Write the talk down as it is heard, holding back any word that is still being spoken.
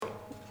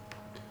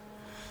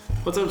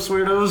What's up,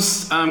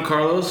 Weirdos? I'm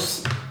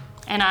Carlos.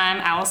 And I'm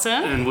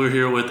Allison. And we're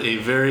here with a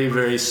very,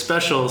 very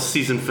special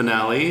season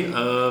finale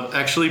of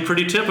Actually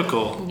Pretty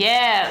Typical.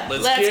 Yeah,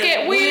 let's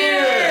get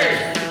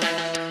weird!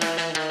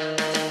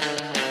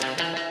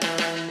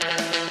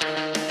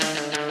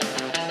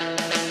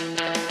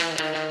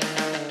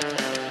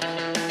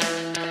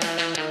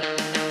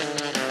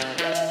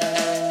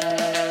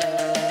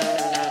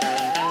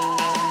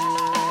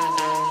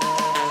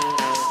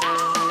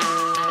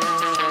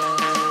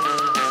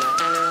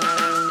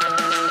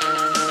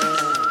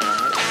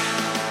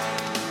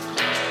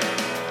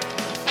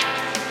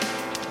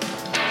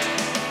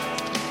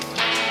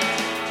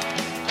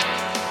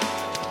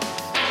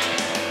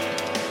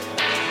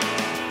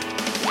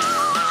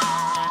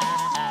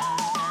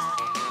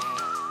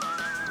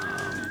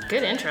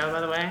 Good intro,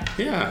 by the way.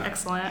 Yeah.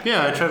 Excellent.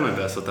 Yeah, I tried my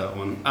best with that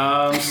one.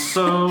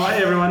 So, hi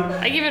everyone.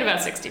 I give it about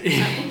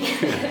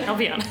 60%. I'll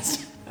be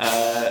honest.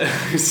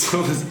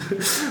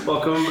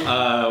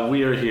 Welcome.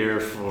 We are here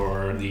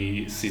for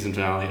the season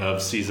finale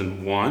of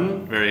season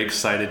 1. Very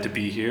excited to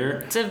be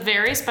here. It's a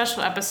very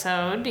special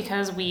episode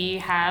because we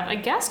have a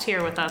guest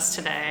here with us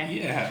today.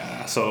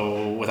 Yeah.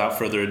 So, without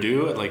further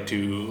ado, I'd like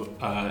to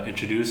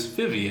introduce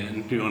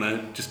Vivian. Do you want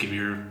to just give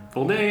your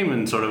full name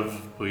and sort of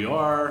who you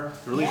are,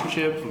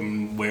 relationship,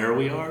 and where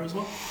we are as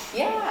well?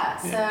 Yeah.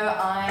 So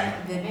I'm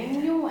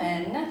Vivian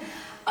Nguyen.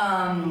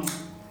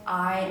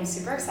 I am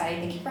super excited.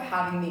 Thank you for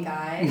having me,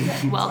 guys.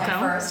 Welcome. It's my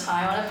first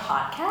time on a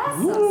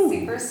podcast. So I'm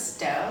super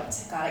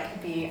stoked. Glad I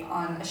could be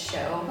on a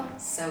show.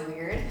 So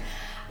weird.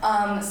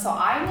 So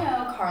I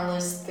know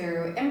Carlos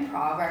through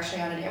improv. We're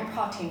actually on an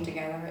improv team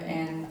together,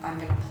 and I'm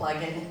going to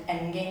plug in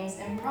Endgame's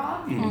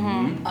improv.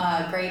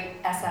 Mm-hmm.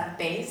 Great SF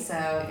base,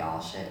 so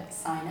y'all should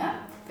sign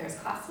up. There's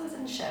classes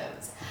and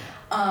shows.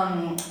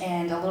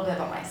 And a little bit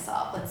about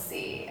myself. Let's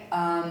see.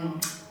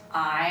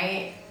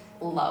 I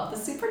love the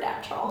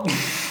supernatural.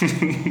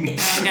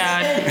 Oh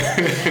God.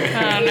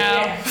 Oh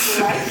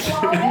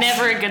no.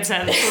 Never a good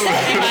sense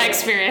in my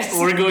experience.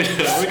 We're gonna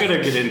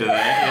get into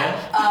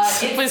that.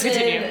 Yeah. Please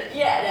continue.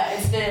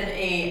 It's been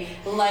a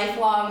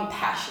lifelong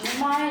passion of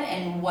mine,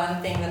 and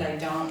one thing that I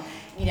don't,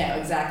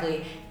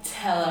 exactly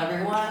tell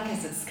everyone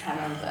because it's kind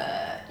of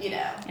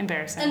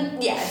embarrassing.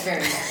 And yeah, it's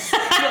very embarrassing.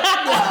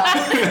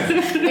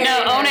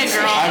 Own it,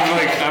 girl.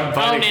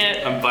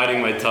 I'm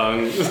biting my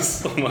tongue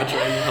so much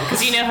right now.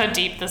 Because you know how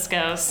deep this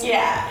goes.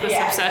 Yeah, this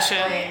obsession.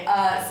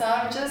 Exactly. So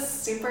I'm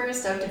just super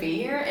stoked to be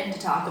here and to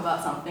talk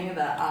about something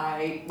that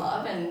I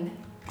love, and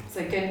it's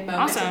a good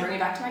moment to bring me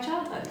back to my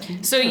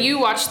childhood. So you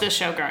watched this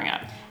show growing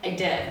up? I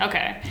did.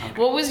 Okay.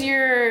 What was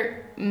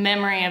your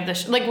memory of the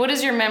show? Like, what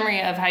is your memory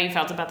of how you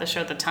felt about the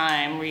show at the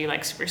time? Were you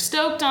like super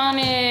stoked on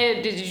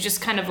it? Did you just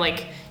kind of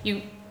like,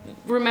 you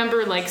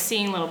remember like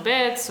seeing little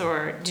bits,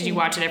 or did you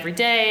watch it every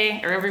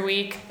day or every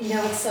week?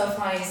 It's so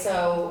funny.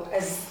 So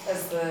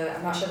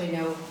I'm not sure if you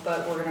know,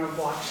 but we're gonna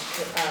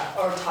watch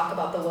or talk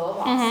about the Will of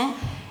Wasp.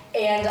 Mm-hmm.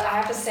 And I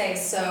have to say,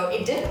 so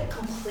it didn't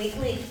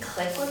completely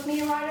click with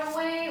me right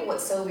away.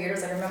 What's so weird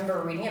is I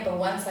remember reading it, but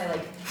once I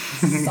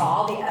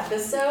saw the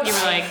episode, you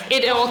were like,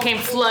 it all came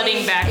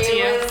flooding back to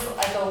you. It was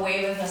like a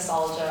wave of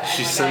nostalgia.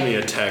 She sent me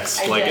a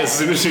text as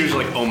soon as she was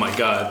like, "Oh my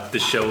God,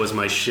 this show was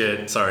my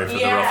shit." Sorry for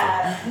the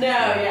ruffle.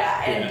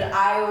 And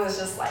I was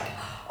just like,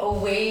 a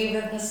wave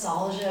of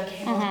nostalgia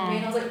came over me,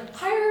 and I was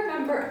like, I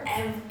remember,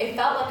 and it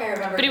felt like I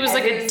remember. But it was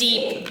like a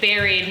deep,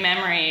 buried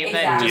memory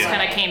that just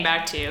kind of came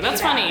back to you.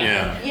 That's funny.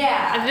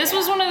 Yeah. And this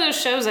was one of those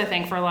shows, I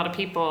think, for a lot of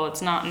people,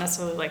 it's not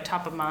necessarily like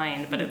top of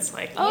mind, but it's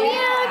like,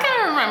 I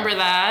kind of remember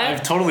that.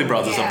 I've totally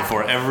brought this up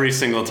before. Every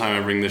single time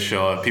I bring this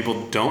show up,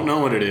 people don't know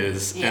what it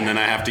is, and then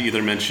I have to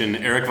either mention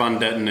Eric Von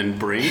Detten and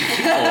Brink,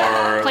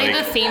 or play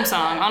the theme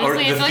song.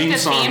 Honestly, I feel like the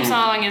theme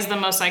song is the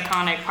most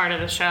iconic part of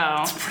the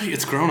show.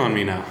 It's grown on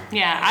me now.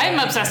 Yeah. I'm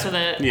obsessed with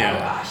it. Yeah. Oh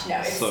gosh, no,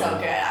 it's so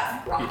good.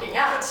 I'm rocking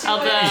out to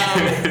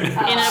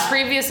Although, in a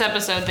previous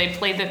episode, they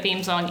played the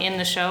theme song in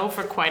the show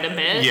for quite a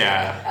bit.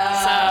 Yeah.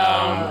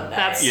 So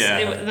that's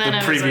then I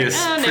was previous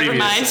like, never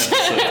mind.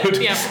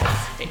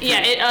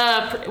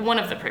 episode. One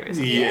of the previous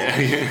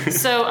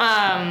episodes. So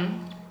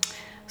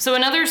So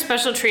another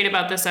special treat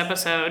about this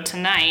episode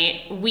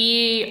tonight,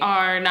 we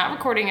are not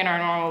recording in our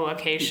normal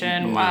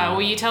location.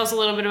 Will you tell us a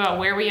little bit about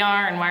where we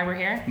are and why we're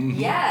here?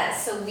 Yeah,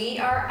 so we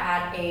are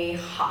at a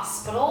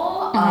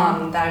hospital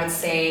that I would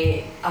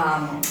say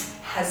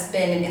has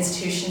been an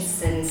institution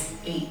since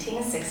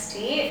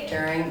 1860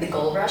 during the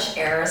gold rush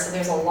era. So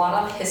there's a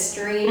lot of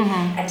history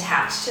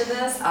attached to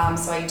this.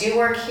 So I do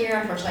work here.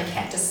 Unfortunately, I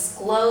can't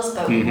disclose,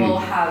 but we will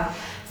have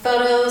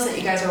photos that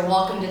you guys are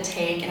welcome to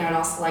take, and I would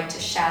also like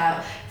to shout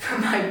out for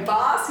my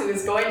boss who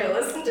is going to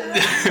listen to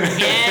this.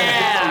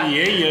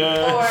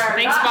 Yeah. Or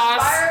thanks, not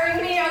boss.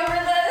 firing me over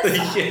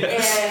this.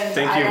 And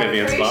thank you,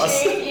 Vivian's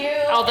boss. You.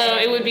 Although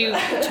it would be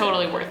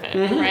totally worth it,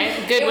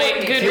 right? Good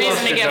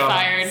reason to get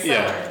fired.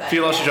 Yeah. If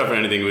you lost your job for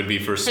anything, it would be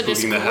for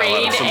spooking the hell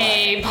out of some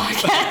grade A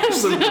podcast.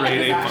 some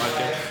grade A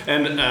podcast.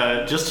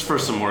 And just for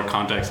some more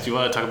context, do you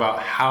want to talk about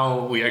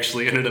how we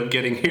actually ended up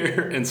getting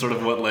here and sort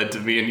of what led to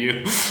me and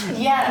you?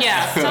 Yes.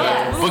 Yeah.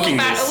 So booking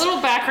a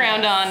little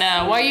background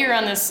on why you're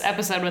on this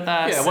episode with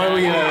us. Yeah, why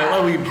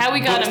we how we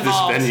got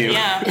involved. This venue.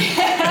 Yeah.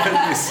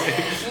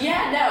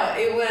 Yeah,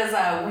 no, it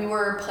was, we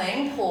were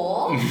playing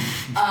pool.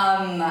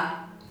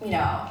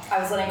 I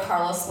was letting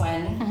Carlos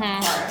win, of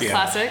course. Yeah.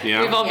 Classic.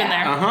 Yeah. We've all been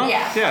there. Uh-huh.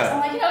 Yeah. Yeah. So I'm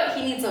like, you know what,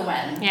 he needs a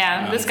win.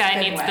 Yeah, this guy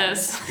needs win.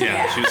 this.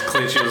 Yeah, she was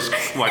clean. She was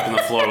wiping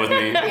the floor with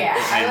me. Yeah,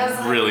 I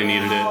was really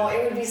needed no,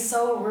 it would be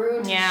so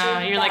rude.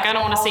 Yeah, you're like, I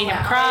don't want to see him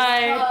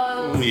cry.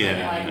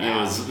 It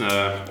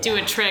was.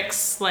 Doing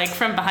tricks like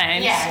from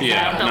behind.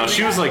 Yeah, no,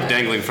 she was like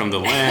dangling from the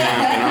lamp,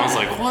 and I was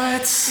like,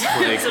 what?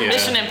 Like, Some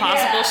Mission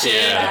Impossible shit.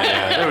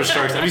 Yeah, there were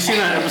sharks. Have you seen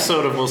that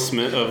episode of Will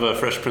Smith of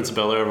Fresh Prince of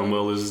Bel-Air when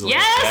Will loses like,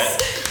 Yes!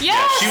 pet?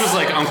 Yes! She was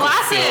like Uncle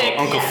Classic.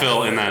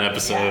 Phil in that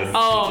episode. Yes.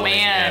 Oh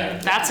man,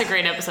 that's a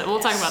great episode. We'll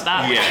talk about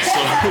that.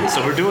 Yeah,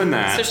 so we're doing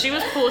that. So she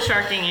was pool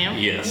sharking you.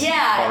 Yes.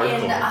 Yeah,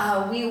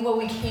 Hardcore.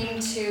 we came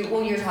to,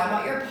 well, you were talking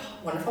about your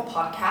wonderful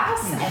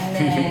podcast, and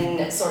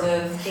then sort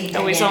of the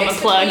Always on the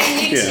dynamics plug.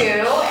 between you two,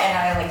 and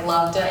I like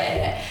loved it.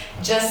 And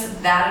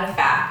just that in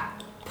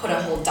fact put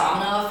a whole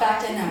domino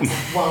effect in. I was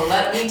like, well,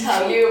 let me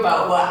tell you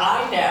about what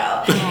I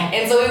know.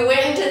 And so we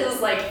went into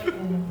this like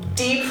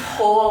deep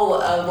hole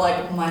of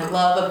like my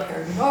love of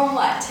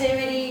paranormal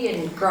activity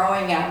and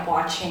growing up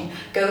watching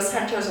Ghost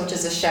Hunters, which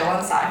is a show on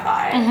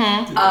Sci-Fi,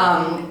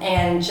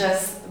 and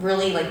just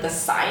really like the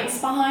science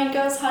behind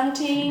ghost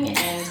hunting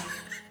and.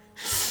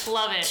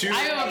 Love it.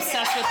 I am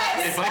obsessed with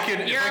this. If I could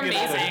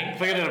amazing.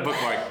 If I could add a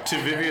bookmark, to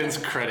Vivian's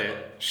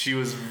credit, she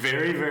was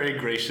very, very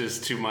gracious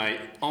to my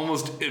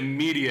almost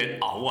immediate,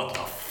 oh, what the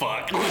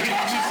fuck?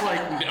 Just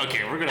like,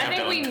 okay, we're gonna have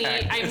to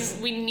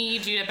unpack we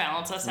need you to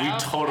balance us We out.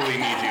 totally need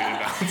you to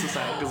balance us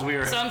out because we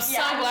are. So I'm so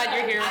glad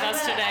you're here with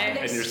us today.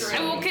 And you're so-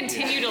 And we'll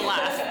continue to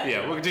laugh.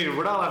 Yeah, we'll continue.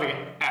 We're not laughing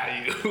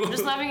at you. We're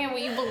just laughing at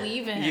what you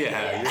believe in.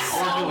 Yeah, your So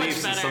core much beliefs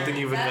is better. something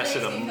you've That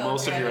invested makes me feel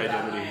most of good your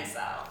about identity.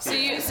 myself.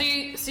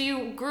 So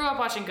you grew up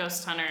watching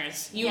Ghost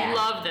Hunters. You Yeah.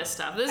 love this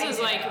stuff. This I is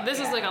do,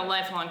 like a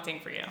lifelong thing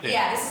for you.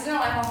 Yeah, this is been a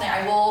lifelong thing.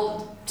 I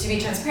will, to be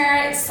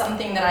transparent, it's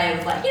something that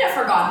I've like,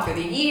 forgotten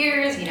through the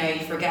years. You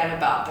forget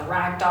about the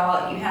rag doll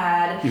that you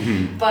had,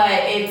 but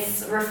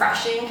it's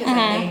refreshing because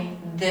I think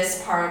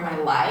this part of my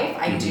life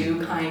I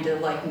do kind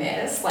of like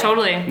miss. Like,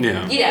 Totally.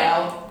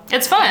 Yeah.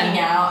 It's fun. hanging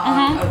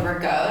out over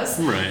ghosts.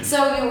 Right.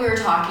 So we were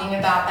talking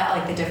about that,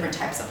 like the different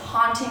types of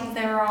hauntings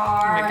there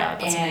are, Oh my God,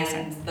 that's and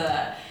amazing.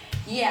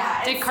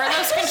 Did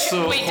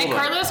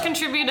Carlos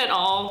contribute at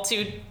all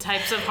to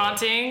types of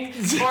haunting,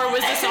 or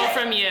was this all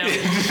from you?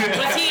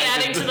 Was he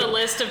adding to the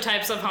list of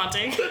types of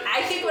haunting?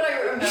 I think what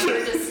I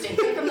remember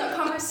distinctly from that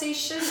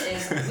conversation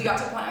is we got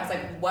to the point I was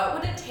like, what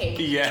would it take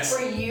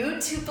for you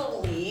to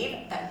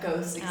believe that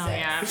ghosts exist? Oh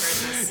yeah, I've heard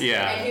this.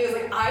 Yeah. And he was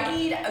like, I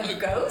need a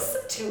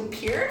ghost to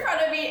appear in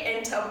front of me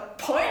and to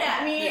point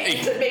at me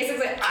and to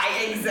basically say,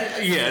 I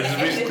exist. Yeah, it's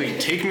basically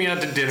take me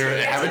out to dinner and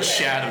have a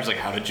chat. I was like,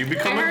 how did you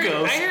become a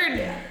ghost? I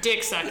heard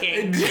dick sucking.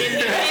 In the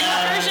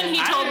version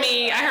he told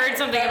me, I heard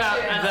something about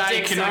I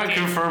dick cannot sucking.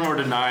 confirm or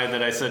deny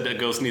that I said a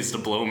ghost needs to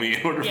blow me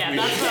in order for me.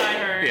 That's what I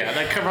heard. Yeah,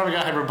 that probably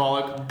got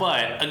hyperbolic,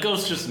 but a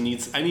ghost just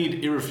I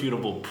need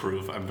irrefutable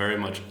proof. I'm very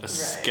much a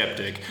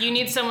skeptic. You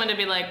need someone to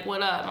be like,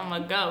 what up, I'm a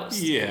ghost.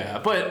 Yeah,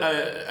 but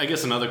I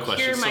guess another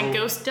question. Here are my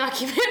ghost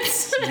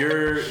documents.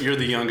 You're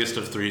the youngest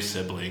of 3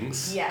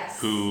 siblings. Yes.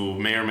 Who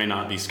may or may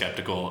not be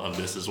skeptical of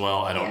this as well.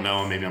 I don't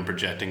know. Maybe I'm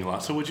projecting a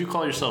lot. So would you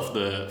call yourself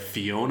the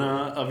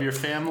Fiona of your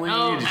family?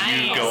 Oh, Did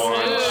nice. you go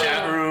on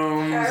chat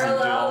rooms? And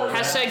do all of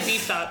that? Hashtag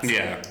deep thoughts.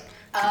 Yeah.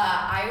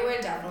 I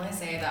would definitely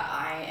say that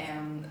I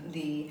am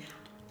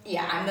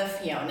I'm the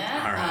Fiona.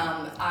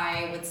 Right.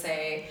 I would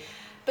say,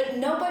 but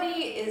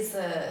nobody is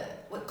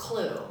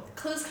Clue.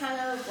 Clue's kind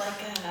of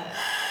like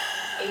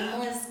a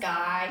aimless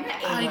guy.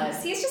 Not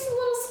aimless. He's just a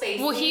little spacey.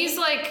 Well, he's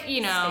like,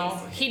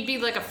 Spacey. he'd be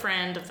like a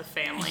friend of the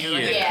family or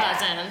like a Yeah.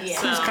 cousin. Yeah.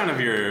 So. Who's kind of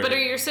your... But are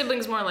your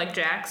siblings more like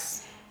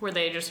Jax, where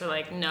they just are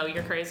like, no,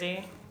 you're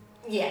crazy?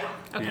 Yeah.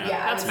 Okay, Yeah.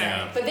 that's fair.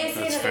 Yeah. But they say it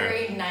in That's a fair.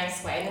 very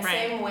nice way. In the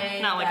Right. same way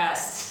Not like that,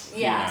 us.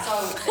 Yeah,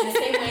 so in the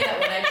same way that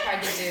when I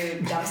tried to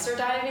do dumpster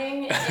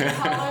diving in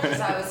college, as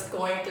I was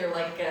going through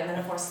and then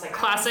of course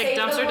Classic save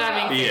the dumpster world.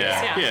 diving.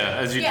 Yeah,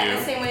 as you Yeah, do.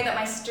 the same way that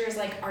my sister's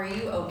like, are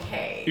you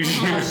okay?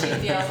 How she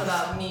feels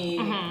about me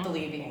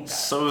believing in God.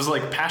 So it was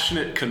like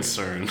passionate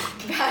concern.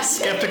 Passionate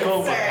Skeptical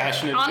but concern.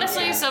 passionate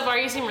Honestly, concern. so far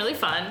you seem really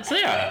fun. So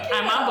yeah.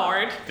 I'm on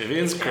board.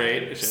 Vivian's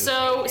great.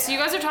 So you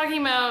guys are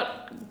talking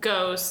about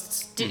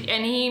ghosts,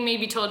 and he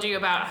maybe told you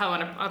about how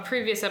in a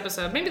previous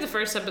episode, maybe the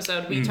first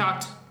episode, we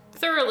talked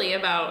thoroughly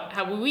about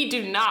how we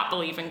do not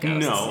believe in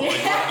ghosts. No.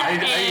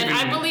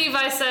 I believe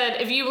I said,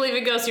 if you believe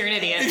in ghosts, you're an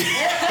idiot.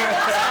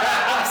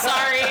 I'm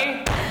sorry.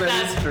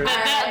 That is true.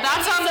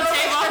 That's on the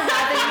table.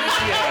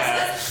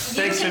 You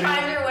Thanks, can Jimmy.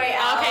 find your way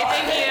out. Okay,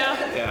 thank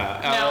you. Yeah.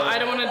 No, I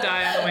don't want to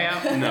die on the way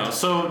out. No.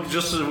 So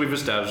just as we've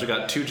established, we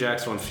got 2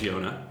 Jax, 1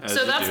 Fiona. as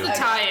So you that's do. the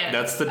tie-in.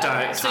 That's the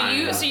tie.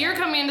 So you're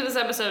coming into this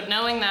episode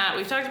knowing that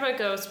we've talked about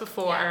ghosts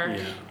before,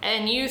 Yeah.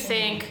 and you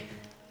think,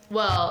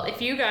 well,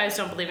 if you guys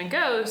don't believe in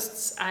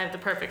ghosts, I have the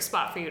perfect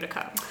spot for you to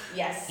come.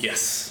 Yes.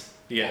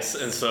 Yes.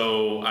 And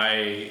so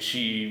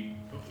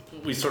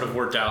we sort of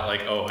worked out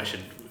like,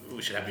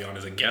 we should have you on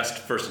as a guest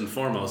first and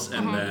foremost,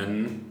 and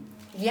then.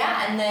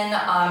 Yeah, and then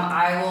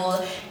I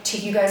will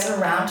take you guys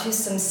around to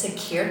some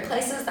secured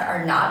places that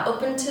are not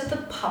open to the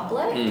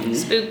public.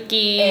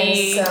 Spooky.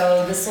 And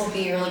so this will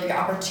be a really great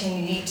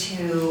opportunity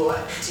to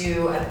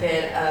do a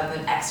bit of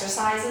an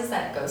exercises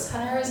that ghost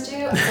hunters do.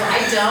 So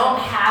I don't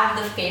have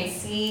the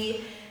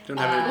fancy. We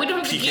don't have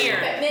the gear,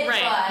 equipment,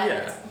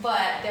 right? But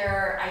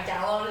I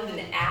downloaded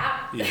an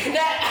app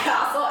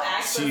that also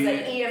acts as an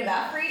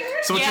EMF reader.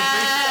 So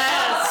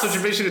what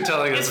you're basically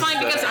telling us it's fine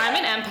because I'm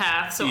an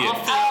empath, so I'll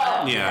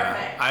feel it.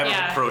 Perfect. I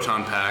have a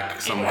proton pack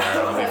somewhere.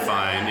 It'll be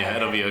fine. Yeah,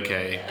 it'll be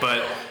okay.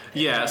 But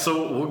yeah,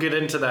 so we'll get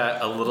into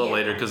that a little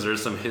later because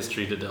there's some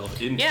history to delve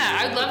into. Yeah,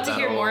 I'd love to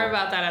hear more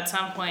about that at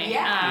some point.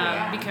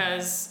 Yeah.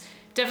 Because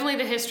definitely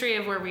the history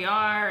of where we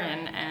are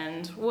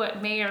and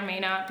what may or may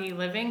not be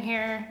living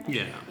here.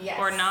 Yeah. Yes.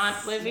 Or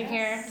not living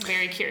here.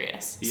 Very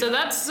curious. Yeah. So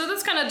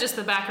that's kind of just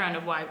the background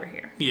of why we're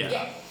here.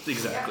 Yeah,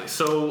 exactly.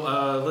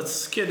 So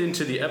let's get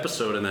into the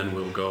episode and then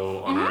we'll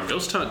go on our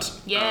ghost hunt.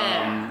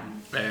 Yeah.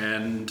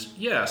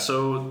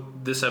 So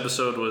this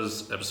episode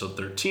was episode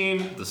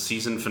 13, the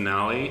season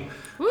finale,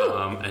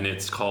 and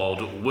it's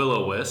called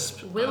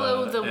Will-O-Wisp.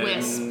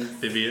 Will-O-the-Wisp. And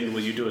Vivian,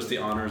 will you do us the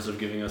honors of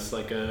giving us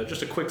like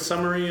just a quick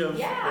summary of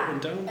what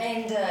went down?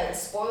 And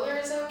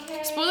spoilers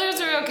okay?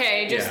 Spoilers are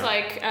okay. Just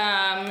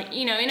Yeah.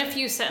 in a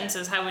few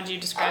sentences, how would you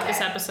describe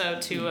this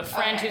episode to a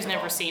friend who's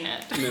never seen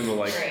it? And then we'll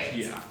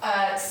Great.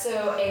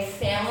 So a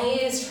family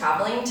is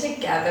traveling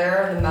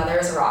together. The mother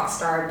is a rock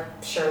star.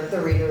 I'm sure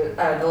the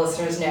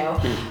listeners know.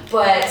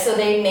 But so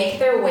they make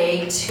their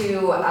way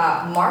to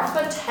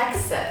Marfa,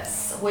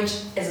 Texas,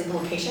 which is a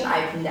location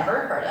I've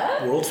never heard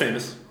of. World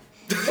famous.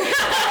 But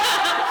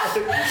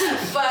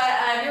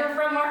you're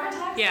from Marfa,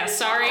 Texas? Yeah,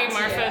 sorry,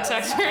 Marfa,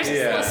 Texas listeners.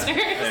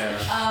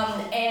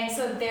 Yeah. And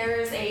so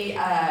there's a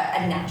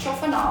natural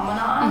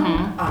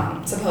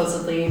phenomenon,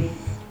 supposedly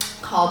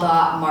called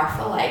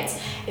Marfa lights.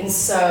 And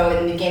so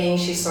in the beginning,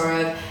 she sort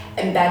of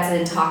embeds it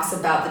and talks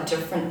about the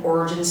different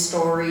origin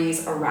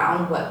stories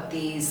around what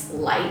these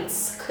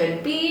lights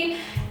could be.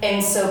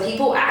 And so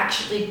people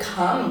actually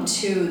come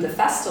to the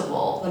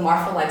festival, the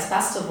Marfa Lights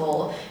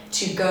Festival,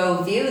 to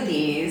go view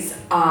these.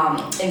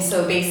 And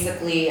so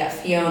basically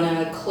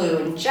Fiona, Clue,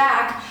 and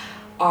Jack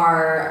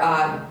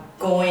are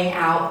going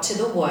out to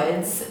the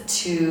woods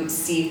to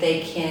see if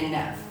they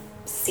can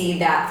see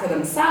that for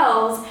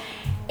themselves.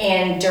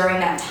 And during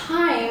that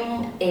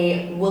time,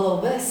 a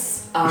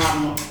will-o-wisp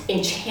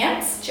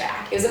enchants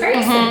Jack. It was a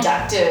very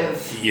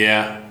seductive.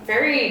 Yeah.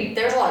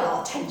 There's a lot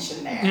of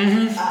tension there.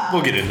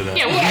 We'll get into that.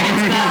 Yeah, we'll get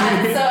into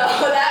that.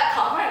 So that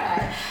caught my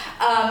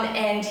eye.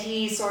 And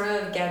he sort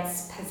of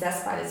gets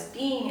possessed by this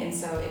being, and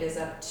so it is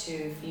up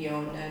to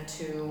Fiona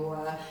to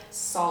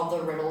solve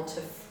the riddle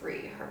to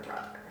free her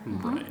brother.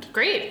 Right.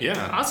 Great.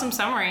 Yeah. Awesome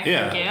summary.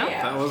 Yeah. Thank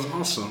you. That was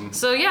awesome.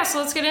 So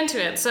let's get into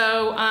it.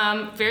 So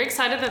very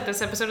excited that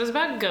this episode is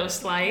about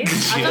ghost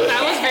lights. I thought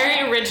that was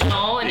very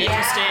original and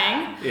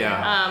interesting.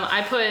 Yeah.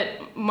 I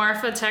put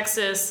Marfa,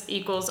 Texas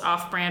equals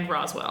off-brand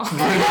Roswell.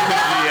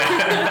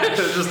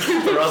 Just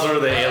Roswell,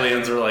 the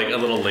aliens were like a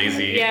little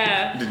lazy.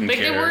 Yeah. Didn't like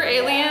care. they were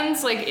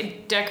aliens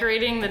like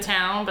decorating the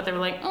town, but they were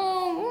like,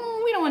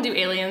 we don't want to do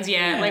aliens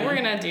yet. Yeah. Like we're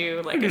gonna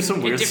do like a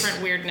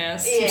different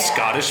weirdness. Some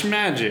Scottish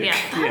magic. Yeah,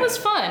 that was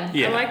fun.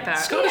 Yeah. I like that.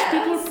 Scottish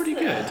people are pretty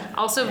good.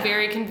 Also,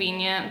 very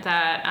convenient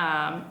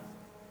that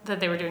that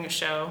they were doing a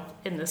show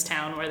in this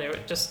town where they were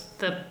just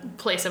the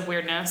place of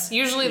weirdness.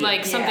 Usually,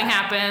 like something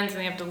happens and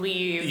they have to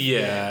leave.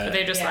 Yeah. But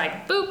they're just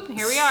like, boop,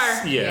 here we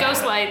are. Yeah.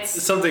 Ghost lights.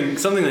 Something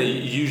that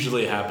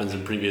usually happens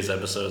in previous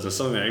episodes, and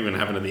something that even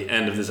happened at the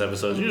end of this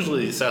episode.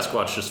 Usually,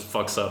 Sasquatch just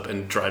fucks up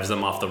and drives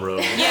them off the road.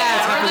 Yeah,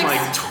 it's happened or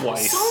like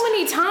twice. So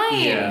many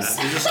times. Yeah.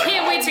 Just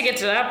Can't wait to get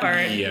to that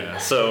part. Yeah.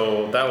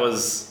 So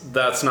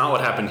that's not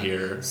what happened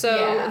here.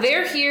 So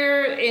they're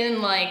here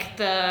in like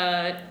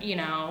the,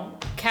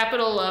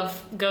 capital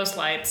of ghost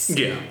lights.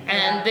 Yeah.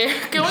 And they're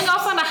going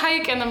off on a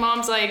hike and the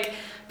mom's like,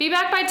 be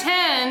back by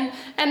 10.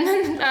 And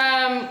then,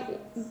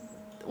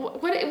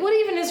 what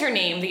even is her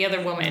name, the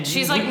other woman?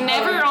 She's like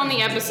never on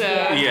the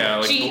episode. Yeah.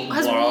 Like she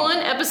has one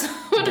episode.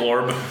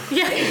 Blorb.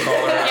 Yeah.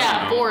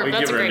 Yeah, Blorb.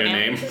 That's give a her great a new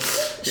name. name.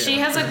 She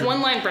has like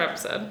one line per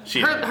episode.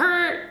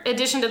 Her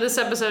addition to this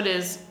episode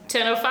is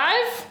 10:05.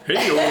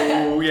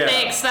 Hey, yeah.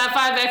 Thanks. That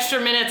 5 extra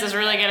minutes is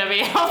really gonna be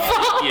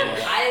helpful. Yeah.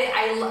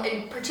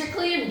 I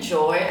particularly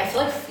enjoy. I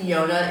feel like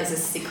Fiona is a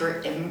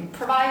secret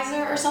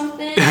improviser or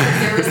something.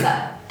 There was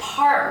that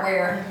part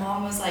where her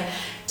mom was like,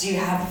 "Do you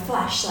have a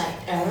flashlight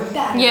or a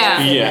battery?"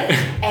 Yeah.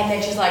 And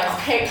then she's like,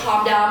 "Okay,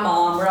 calm down,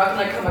 mom. We're not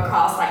gonna come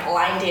across like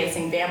line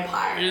dancing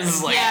vampires."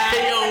 It's like, Yeah.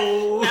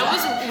 hey-o.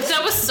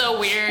 That was so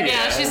weird. Yeah.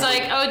 Yeah. She's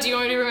like, "Oh, do you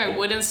want me to bring my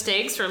wooden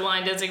stakes for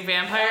line dancing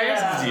vampires?"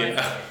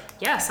 Yeah.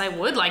 yes, I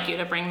would like you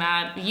to bring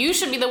that. You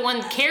should be the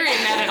one carrying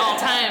that at all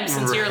times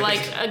since you're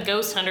like a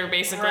ghost hunter,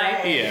 basically.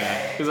 Right.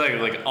 Yeah, because I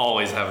like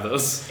always have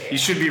those. You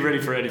should be ready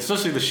for it,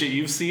 especially the shit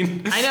you've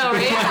seen. I know,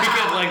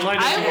 right?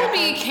 I would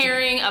be be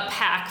carrying a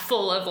pack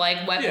full of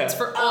like weapons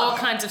for all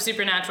kinds of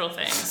supernatural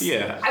things.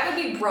 Yeah. I would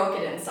be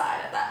broken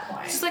inside at that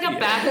point. Just like a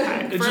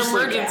backpack for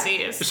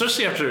emergencies.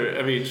 Especially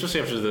after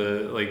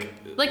the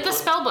Like the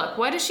spell book.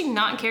 Why does she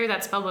not carry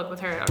that spell book with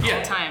her at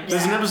all times?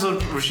 There's an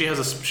episode where she gets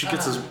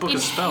this book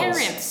of spells.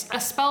 Inherits a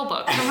spell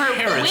book from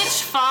her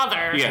witch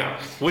father.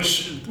 Yeah,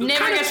 which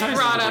never gets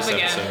brought up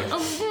again.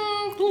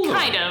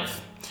 Kind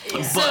of.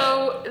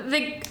 So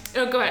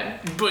go ahead.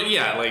 But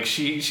yeah, like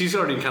she's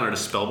already encountered a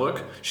spell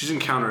book. She's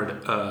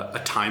encountered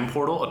a time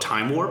portal, a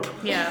time warp.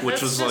 Yeah,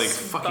 which was like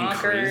fucking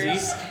crazy.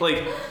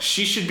 Like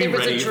she should be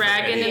ready. There was a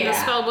dragon in the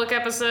spell book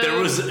episode. There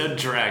was a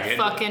dragon.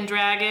 Fucking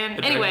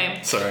dragon. Anyway.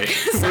 Sorry.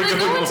 So they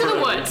go into the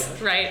woods,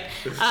 right?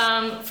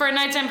 For a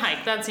nighttime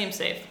hike. That seems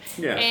safe.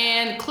 Yeah.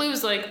 And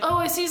Clue's like, oh,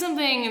 I see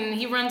something, and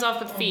he runs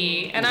off with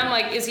Fee. And I'm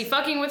like, is he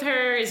fucking with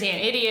her? Is he an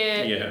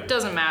idiot? Yeah.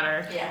 Doesn't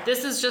matter. Yeah.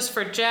 This is just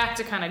for Jack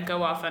to kind of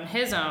go off on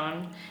his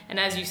own. And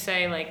as you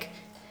say, like...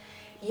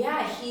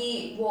 Yeah,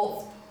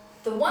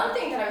 the one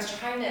thing that I was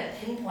trying to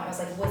pinpoint was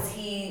like, was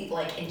he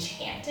like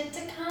enchanted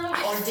to come,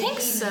 or did he make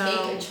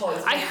a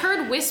choice? I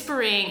heard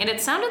whispering, and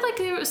it sounded like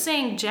it was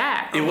saying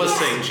Jack. It was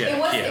saying Jack. It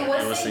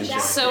was saying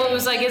Jack. So it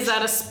was like, is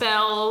that a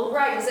spell?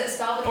 Right? Was it a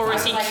spell? Or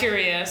was he like,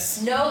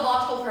 curious? No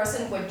logical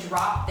person would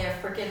drop their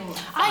freaking.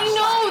 I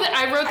know that.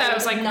 I wrote that. I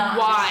was like,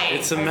 why?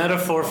 It's a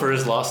metaphor for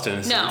his lost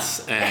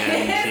innocence,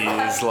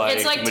 and he's like,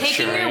 it's like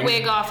taking your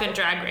wig off in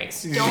Drag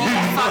Race. Don't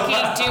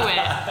fucking do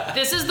it.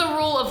 This is the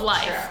rule of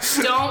life.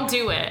 Sure. Don't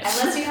do it.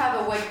 Unless you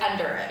have a wig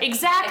under it.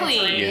 Exactly.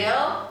 And it's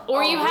real,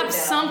 or you have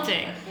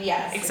something.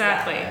 Yes.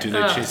 Exactly. Do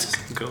they chase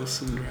ghosts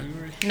in Drag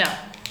Race? No.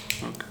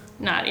 Okay.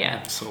 Not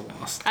yet. I'm so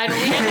lost.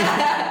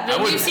 The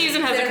new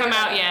season hasn't come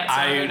out yet,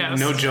 so who knows?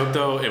 No joke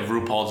though, if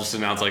RuPaul just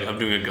announced like I'm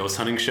doing a ghost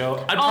hunting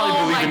show, I'd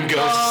probably believe in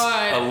ghosts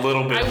a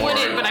little bit more. I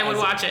wouldn't, but I would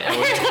watch it.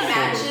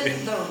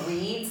 Imagine the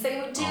reads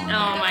they would do.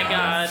 Oh my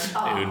god.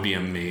 It would be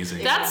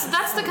amazing.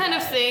 That's the kind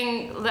of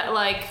thing that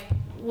like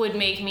would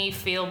make me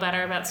feel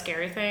better about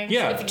scary things.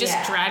 Yeah. If you just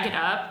drag it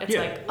up, it's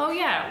like, oh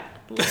yeah,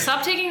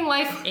 stop taking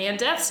life and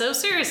death so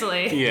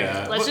seriously.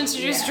 Yeah. Let's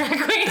introduce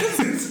Drag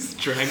Race.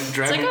 Drag. It's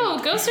like, oh,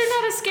 ghosts are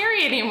not as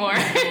scary anymore.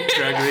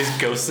 Drag Race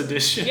Ghost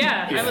Edition.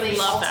 Yeah, I would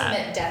love that.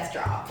 Ultimate death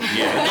drop.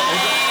 Yeah.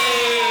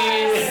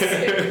 Nice.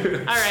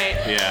 All right.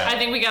 Yeah. I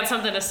think we got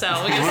something to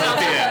sell. We got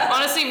something.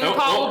 Honestly,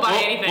 RuPaul will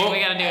buy anything. We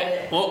gotta do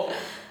it. Well,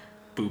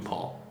 Boo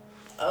Paul.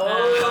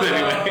 Oh.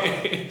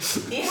 Anyway.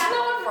 He had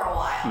that one for a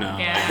while. No.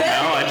 Yeah.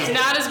 No, I just.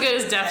 Not as good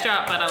as Death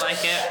Drop, but I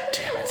like it.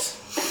 Damn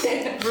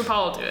it.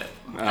 RuPaul will do it.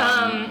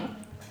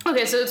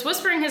 Okay, so it's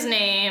whispering his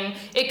name.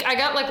 I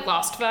got like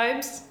Lost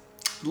vibes.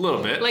 A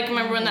little bit. Like,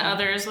 remember when the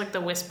others, like the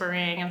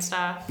whispering and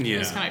stuff? Yeah. It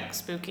was kind of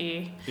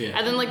spooky. Yeah.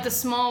 And then like the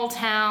small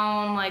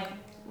town, like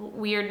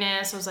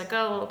weirdness. I was like,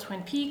 oh, a little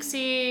Twin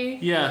Peaksy.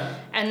 Yeah.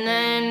 And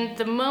then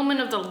the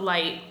moment of the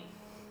light.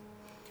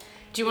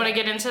 Do you want to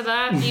get into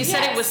that? You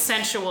said it was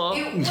sensual.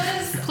 It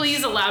was.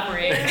 Please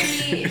elaborate.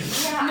 It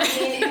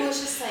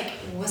was just like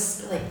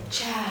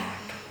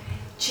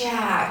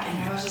Jack,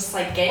 and I was just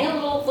like getting a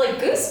little like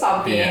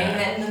goosebumpy,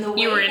 and then the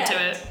way you were into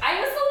it. I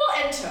was a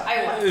little into it.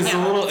 I was.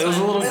 It was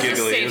a little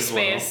giggly safe as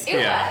well. space.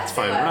 Yeah, it's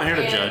fine. We're not here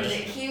to judge.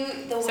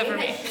 The way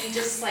that he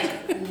just like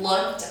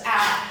looked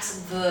at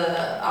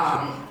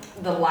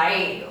the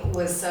light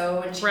was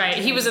so enchanting. Right,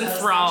 he was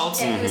enthralled.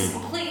 And he was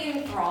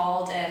completely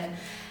enthralled,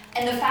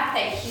 and the fact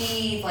that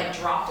he like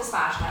dropped his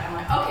flashlight, I'm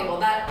like, okay, well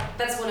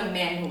that's what a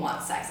man who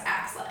wants sex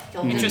acts like.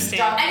 He'll Interesting.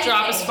 just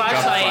Drop his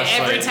flashlight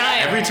every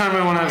time. Every time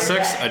I want to have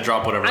sex, I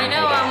drop whatever. I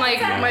know. I'm like,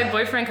 Exactly. my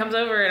boyfriend comes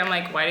over and I'm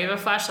like, why do you have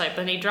a flashlight?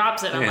 But he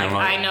drops it. And I'm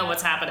like, I know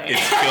what's happening.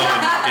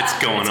 It's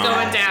going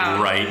on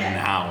down right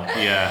now.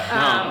 Yeah.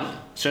 No,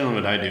 it's generally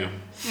what I do.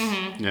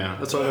 Mm-hmm. Yeah,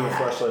 that's why I have a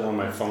flashlight on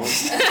my phone.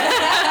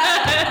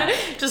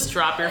 Just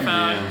drop your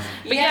phone.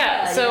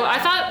 Yeah. But so I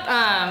thought,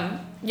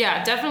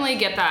 definitely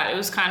get that. It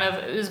was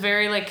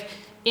very like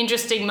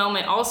interesting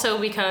moment also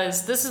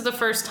because this is the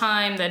first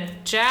time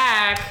that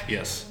Jack,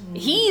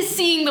 he's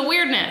seeing the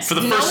weirdness. For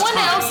the first no one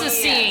time. else is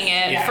seeing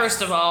it, Yes.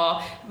 first of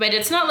all. But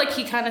it's not like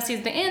he kind of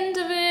sees the end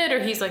of it or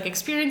he's like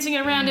experiencing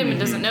it around him and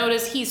doesn't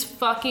notice. He's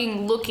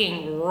fucking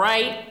looking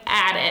right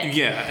at it.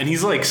 Yeah, and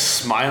he's like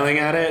smiling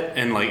at it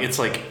and like it's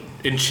like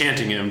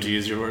enchanting him, to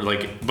use your word,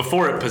 like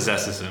before it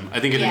possesses him.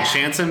 I think it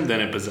enchants him, then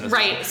it possesses him.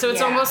 Right, so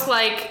it's almost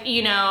like,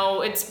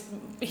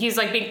 he's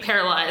like being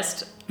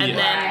paralyzed and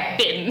then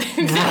bitten.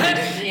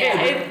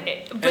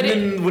 Right. But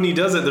then when he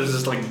does it, there's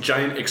this like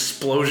giant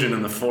explosion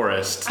in the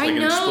forest. I like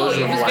an know,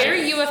 explosion it was of light.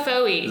 very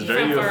UFO-y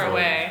from far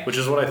away. Which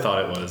is what I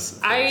thought it was.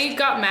 I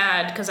got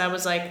mad because I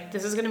was like,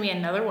 this is going to be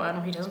another one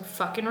where he doesn't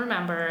fucking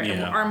remember.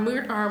 And our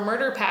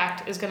murder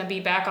pact is going to be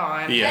back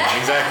on. Yeah,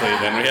 exactly.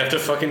 Then we have to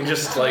fucking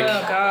just like...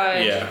 Oh,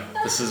 God. Yeah,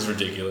 this is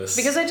ridiculous.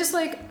 Because I just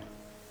like...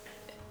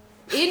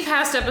 In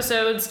past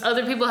episodes,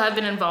 other people have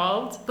been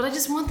involved, but I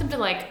just want them to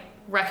like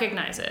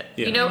recognize it.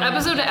 Yeah. You know,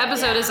 episode to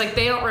episode is like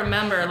they don't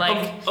remember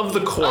like of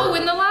the core. Oh,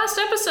 in the last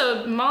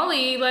episode,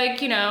 Molly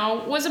like, you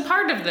know, was a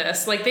part of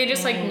this. Like they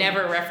just like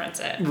never reference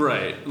it.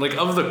 Right. Like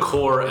of the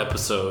core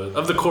episode,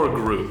 of the core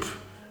group,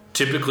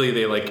 typically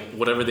they like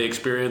whatever they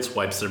experience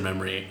wipes their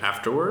memory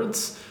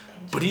afterwards.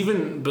 But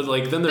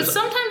like then there's But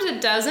sometimes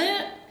it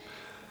doesn't.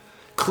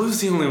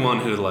 Clue's the only one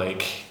who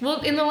like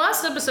Well, in the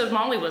last episode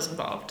Molly was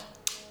involved.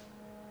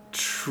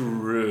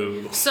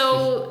 True.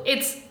 So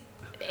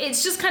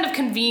it's just kind of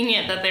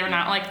convenient that they were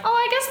not like, oh,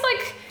 I guess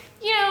like,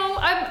 you know,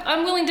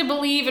 I'm willing to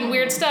believe in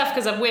weird stuff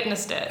because I've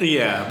witnessed it.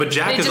 Yeah, but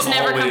Jack It just is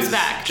never always, comes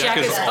back. Jack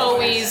is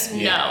always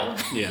no.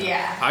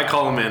 Yeah. I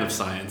call him man of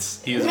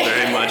science. He's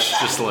very much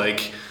just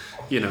like,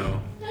 you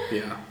know,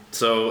 yeah.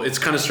 So it's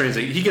kind of strange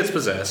that he gets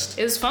possessed.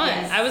 It was fun.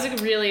 Yes. I was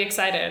like, really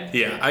excited.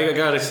 Yeah, I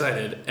got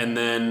excited, and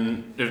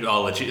then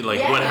I'll let you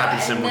like what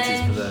happens to him once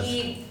he's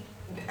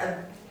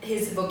possessed.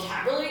 His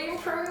vocabulary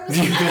improves.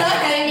 Yeah,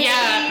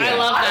 I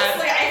love that.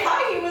 Honestly, I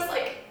thought he was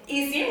like,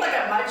 he seemed like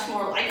a much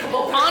more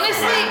likable person.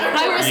 Honestly,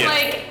 I was Yeah.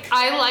 like,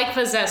 I like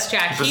possessed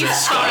Jack. He's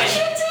Possessed fun.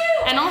 Scottish.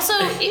 And also,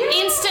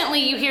 instantly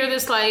you hear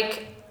this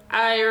like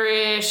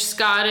Irish,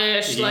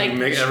 Scottish, like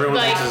Everyone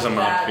like mixes him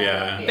up.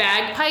 Yeah.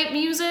 bagpipe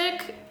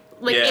music.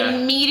 Like Yeah.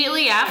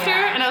 immediately after,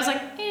 Yeah. and I was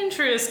like,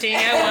 interesting.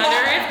 I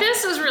wonder if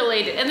this is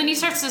related. And then he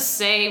starts to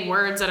say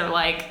words that are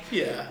like,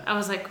 Yeah. I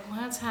was like,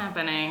 what's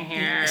happening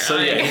here? So,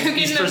 like, yeah, he I'm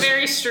getting starts- a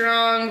very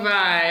strong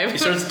vibe. He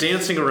starts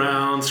dancing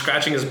around,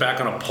 scratching his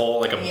back on a pole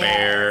like a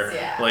bear,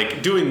 yeah.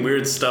 like doing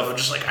weird stuff,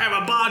 just like I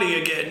have a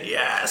body again.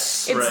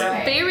 Yes. It's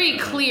right. very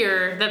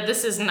clear that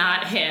this is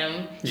not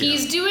him.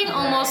 He's doing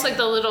almost like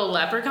the little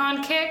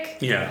leprechaun kick,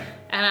 Yeah.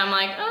 and I'm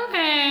like,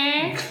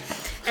 okay.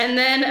 And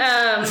then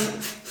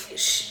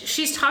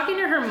she's talking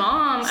to her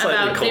mom Slightly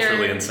about culturally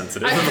their.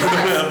 insensitive. It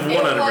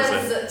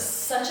 100%. was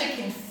such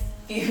a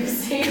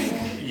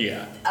confusing.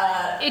 Yeah.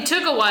 It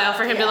took a while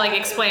for him to like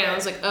explain. I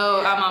was like,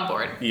 oh, I'm on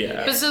board.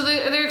 Yeah. But so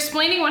they're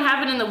explaining what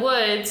happened in the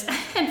woods,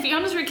 and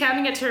Fiona's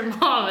recounting it to her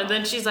mom, and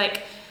then she's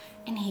like,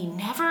 and he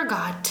never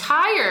got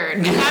tired.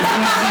 And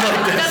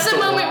that's the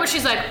moment where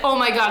she's like, oh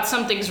my god,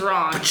 something's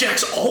wrong. But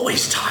Jack's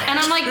always tired. And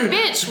I'm like,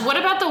 bitch, what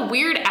about the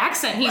weird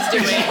accent he's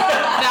doing?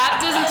 That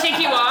doesn't tick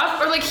you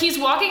off? Or like he's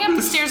walking up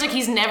the stairs like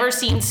he's never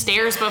seen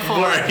stairs before.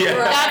 Right, yeah.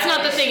 That's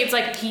not the thing. It's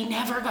like, he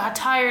never got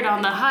tired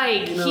on the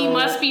hike. He No.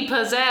 must be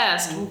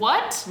possessed.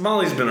 What?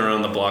 Molly's been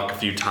around the block a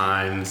few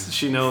times.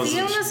 She knows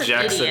Fiona's an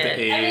Jack's at idiot.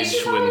 the age I mean,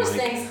 she when always like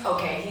thinks,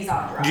 okay, he's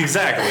on drugs.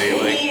 exactly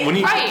like when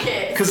he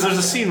Right. because there's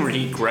a scene where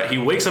he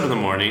wakes up in the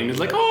morning and he's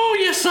like, oh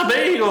yes, a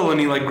bagel, and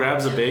he like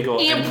grabs a bagel.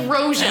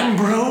 Ambrosia.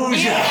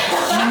 Ambrosia.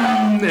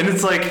 And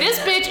it's like This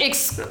bitch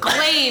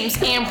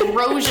exclaims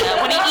ambrosia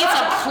when he eats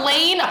a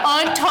plain,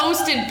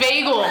 untoasted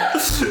bagel.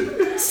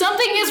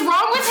 Something is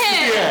wrong with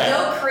him. Yeah.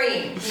 No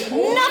cream.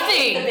 Only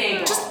Nothing. The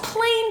bagel. Just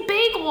plain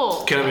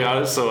bagel. Can I be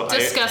honest? So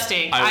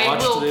Disgusting. I I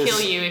watched will this-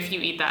 kill you if you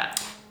eat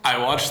that. I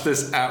watched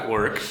this at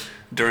work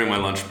during my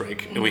lunch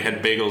break, and we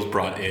had bagels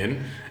brought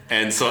in.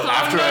 And so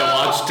after no.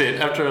 I watched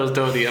it, after I was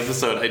done with the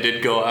episode, I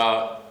did go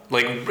out.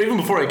 Like even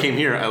before I came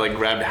here, I like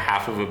grabbed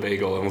half of a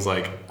bagel and was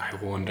like, I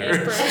wonder.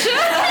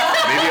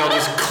 Maybe I'll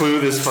just clue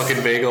this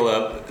fucking bagel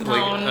up.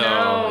 Like, Oh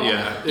no.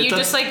 yeah. You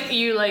That's-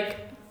 just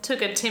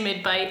took a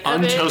timid bite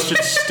of it.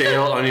 Untoasted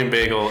stale onion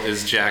bagel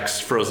is Jack's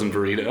frozen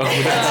burrito.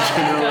 That's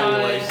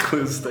generally like gosh.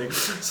 Clue's thing.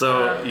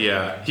 So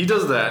yeah, he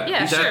does that.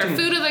 Yeah, He's sure. acting-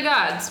 Food of the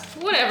gods.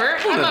 Whatever.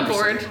 I'm on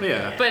board. 100%,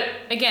 yeah. But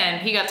again,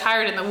 he got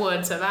tired in the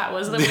woods, so that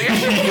was the weird. that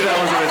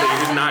was everything.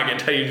 He did not get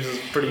tired. He was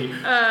just pretty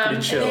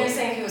And chill. they were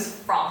saying he was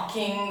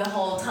frolicking the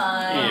whole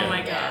time. Yeah. Oh my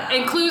god. Yeah.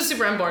 And Clue's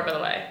super on board, by the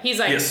way. He's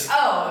like, Yes.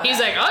 Oh. he's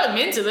like, oh, I'm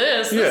into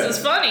this. Yeah. This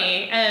is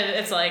funny. And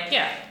it's like,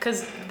 yeah,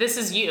 because this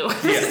is you.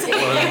 Yeah.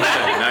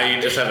 Well, now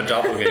you just have a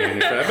doppelganger in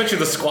your friend. I bet you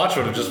the Squatch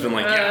would have just been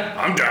like, yeah,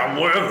 I'm down,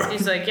 whatever.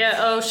 He's like, yeah,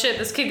 oh shit,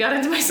 this kid got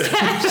into my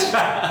stash.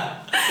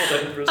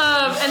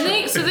 And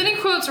then he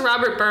quotes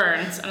Robert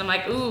Burns, and I'm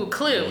like, ooh,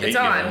 Clue, it's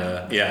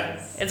on.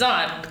 Yeah. It's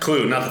on.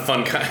 Clue, not the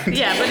fun kind.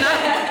 Yeah,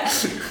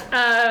 but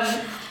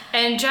not.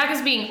 And Jack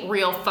is being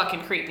real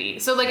fucking creepy.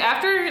 So like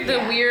after the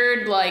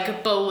weird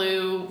like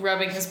Baloo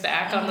rubbing his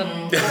back on the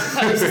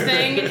post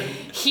thing,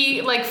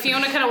 he like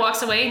Fiona kind of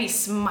walks away and he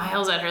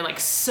smiles at her like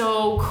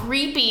so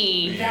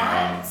creepy.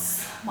 That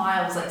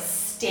smile was like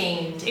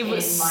stained. It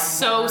was in my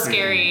so memory.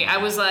 scary. I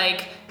was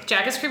like,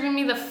 Jack is creeping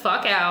me the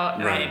fuck out,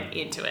 and Right. I'm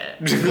into it.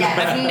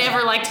 Yes. I've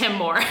never liked him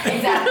more.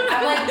 Exactly.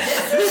 I'm like,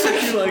 this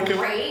is You like a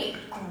him?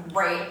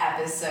 great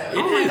episode.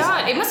 Oh my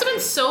god, it must have been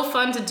so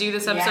fun to do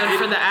this episode Yeah.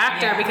 for the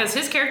actor Yeah. because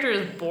his character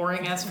is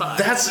boring as fuck.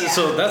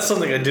 That's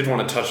something I did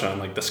want to touch on,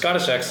 like the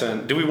Scottish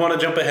accent. Do we want to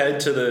jump ahead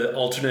to the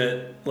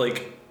alternate,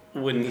 like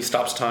when he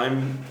stops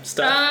time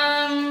stuff?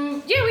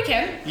 Yeah, we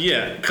can.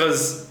 Yeah,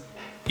 because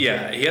he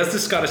has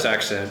this Scottish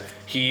accent.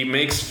 He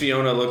makes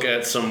Fiona look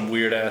at some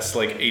weird ass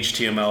like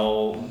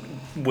HTML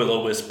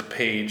will-o-wisp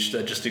page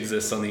that just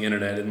exists on the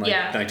internet in like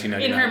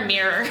 1999. In her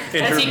mirror,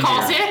 In as her he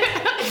calls mirror.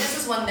 it.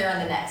 This is when they're in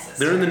the Nexus.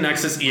 They're in the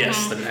Nexus.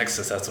 Yes, the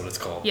Nexus. That's what it's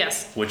called.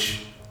 Yes.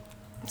 Which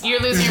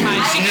You're losing your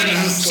mind. She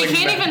Like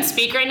can't that. even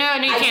speak right now. I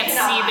know you can't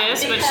cannot, see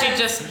this, but she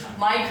because just...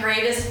 My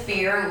greatest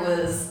fear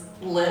was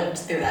lived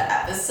through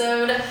that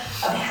episode of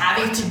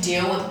having to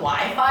deal with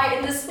Wi-Fi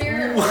in the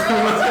spirit world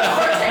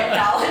or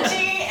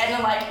technology, and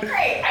I'm like,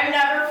 great, I'm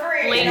never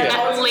free. Late, And I'm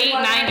always late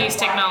wondering 90s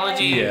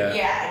technology. Yeah.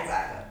 Yeah,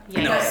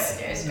 exactly.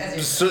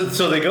 Yes.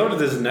 So they go to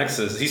this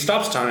nexus. He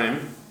stops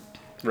time,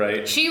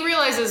 right? She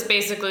realizes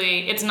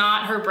basically it's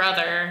not her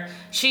brother.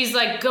 She's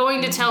like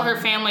going to tell her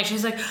family.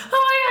 She's like, oh my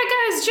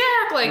god, guys,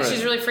 Jack! Like, Right.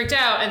 she's really freaked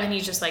out. And then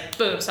he's just like,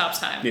 boom, stops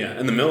time. Yeah,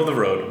 in the middle of the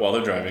road while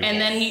they're driving.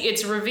 And then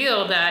it's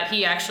revealed that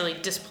he actually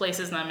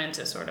displaces them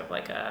into sort of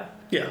like a...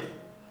 yeah.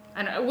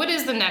 I don't know, what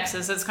is the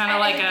nexus? It's kind of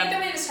like I think a... the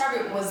way to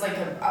describe it was like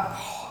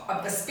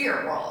a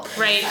spirit world.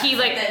 Right, he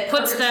like The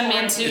puts them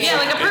purgatory. into... Yeah,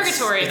 like a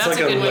purgatory. It's That's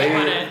like a good way to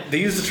put ley- it.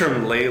 They use the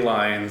term ley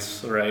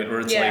lines, right?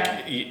 Where it's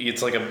Yeah. like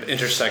it's like an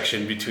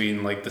intersection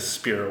between like the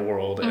spirit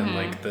world Mm-hmm. and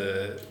like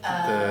the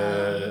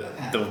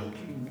I don't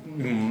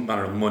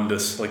know,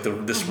 mundus, like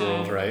this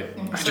world, right?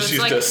 I So just it's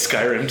used like- a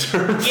Skyrim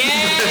term.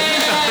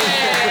 Yay!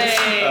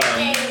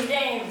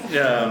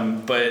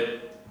 Games. But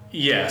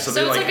yeah, so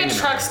So they it's like a hang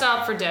truck out.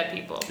 stop for dead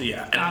people.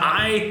 Yeah, and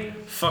I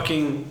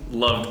fucking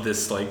loved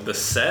this. Like the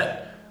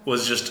set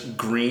was just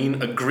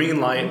green, a green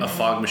light, a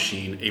fog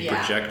machine, a Yeah.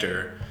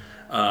 projector,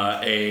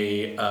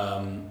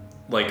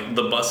 like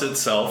the bus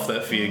itself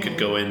that Fia could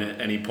go in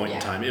at any point in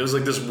Yeah. time. It was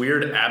like this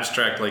weird,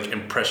 abstract, like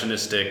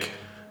impressionistic,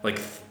 like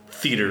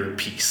theater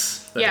piece.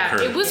 That Yeah,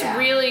 occurred. it was Yeah.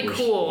 really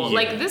cool. Yeah.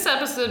 Like this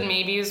episode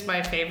maybe is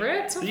my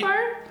favorite so far.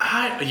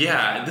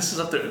 Yeah, this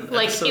is up there.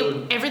 Like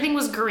Episode- everything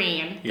was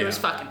green. There was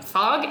Yeah. fucking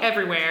fog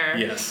everywhere.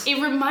 Yes.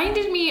 It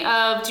reminded me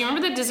of. Do you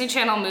remember the Disney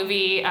Channel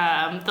movie,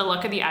 The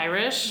Luck of the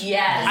Irish?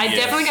 Yes. I Yes.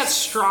 definitely got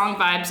strong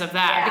vibes of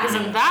that Yeah. because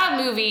in that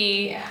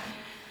movie, Yeah.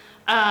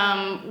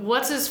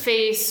 what's his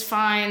face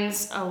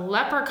finds a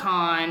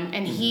leprechaun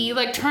and he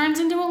like turns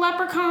into a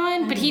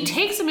leprechaun, but he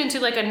takes him into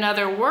like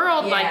another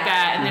world like Yeah.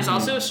 that. And there's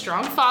also a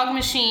strong fog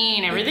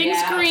machine. Everything's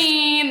Yeah.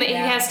 green. That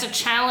Yeah. he has to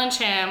challenge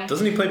him.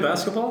 Doesn't he play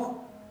basketball?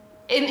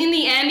 In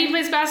the end, he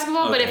plays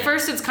basketball, but Okay. at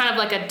first it's kind of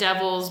like a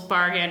devil's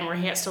bargain where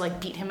he has to like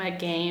beat him at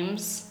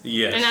games.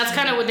 Yes. And that's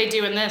kind of what they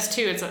do in this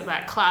too. It's like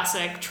that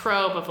classic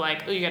trope of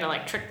like, oh, you gotta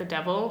like trick the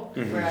devil.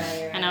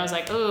 Right. And I was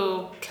like,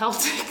 oh,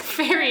 Celtic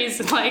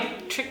fairies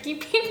like tricky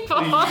people.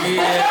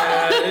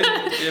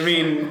 Yeah, I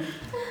mean,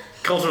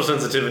 cultural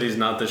sensitivity is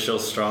not the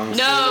show's strong suit.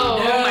 No,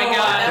 oh my god.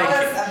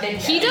 That was a big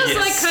He hit. does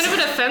like Yes. kind of an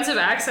offensive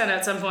accent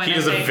at some point. He I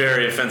does a think.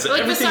 very offensive.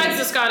 like everything- besides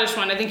the Scottish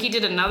one, I think he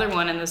did another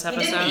one in this He did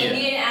episode. an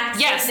Indian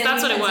accent. Yes, then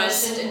that's he what it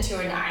was. transitioned into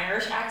an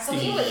Irish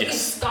accent. He was Yes.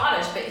 he's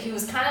Scottish, but he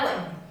was kind of like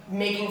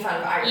making fun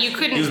of Irish. You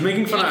couldn't. He was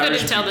making fun you of couldn't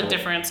Irish tell the people.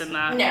 difference in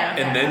that. No.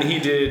 And then he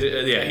did,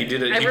 he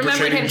did it. I He remember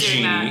portrayed him a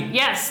doing that. genie.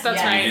 Yes, that's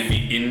Yeah. He right.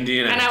 did the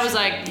Indian And I accent. was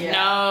like, Yeah.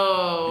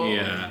 no.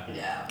 Yeah.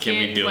 Yeah.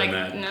 Can't be doing like,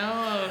 that.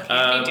 No,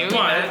 can't be doing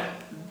but that.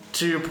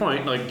 to your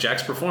point, like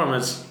Jack's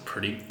performance,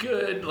 pretty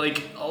good.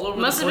 Like all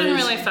over Must the have place.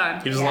 been really fun.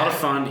 He was a lot of Yeah.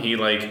 fun. He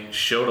like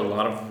showed a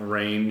lot of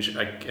range.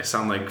 I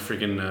sound like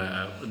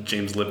freaking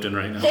James Lipton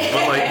right now,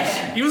 but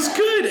like he was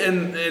good.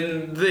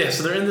 And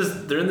so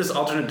they're in this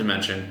alternate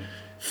dimension.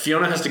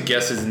 Fiona has to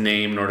guess his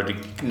name in order to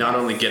not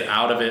only get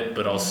out of it,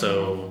 but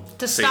also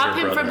To save stop her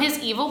him brother. from his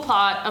evil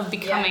plot of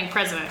becoming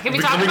president. Can we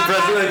talk Becoming about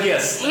president, that?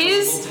 yes.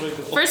 His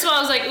first of all, I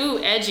was like,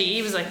 ooh, edgy.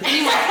 He was like,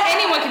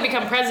 anyone can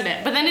become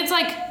president. But then it's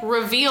like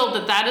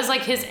revealed that is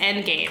like his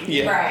end game.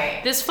 Yeah.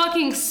 Right. This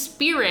fucking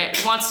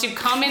spirit wants to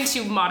come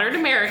into modern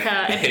America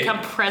and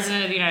become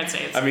president of the United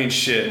States. I mean,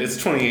 shit. It's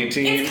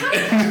 2018. It's kind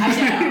of,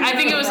 I know. I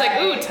think it was like,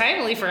 Right. ooh,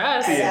 timely for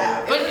us.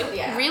 Yeah. But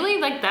Yeah. really,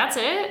 like, that's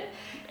it?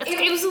 It-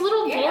 It was a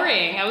little yeah.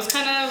 boring. I was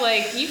kind of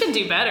like, you can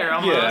do better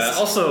almost. Yeah.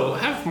 Also,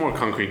 have more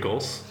concrete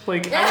goals.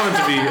 Like I wanted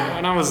to be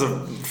when I was a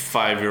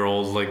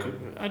 5-year-old. Like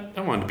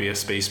I wanted to be a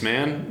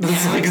spaceman.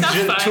 It's like That's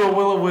just, fine. to a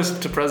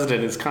will-o-wisp to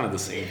president is kind of the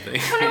same thing.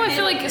 I don't know, I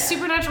feel like Yeah. a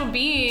supernatural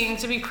being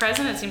to be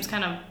president seems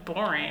kind of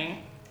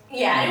boring.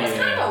 Yeah, it was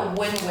kind of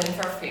a win-win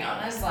for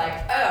Fiona. It's like,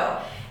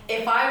 oh,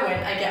 if I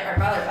win, I get my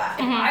brother back.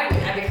 If I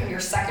win, I become your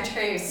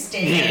Secretary of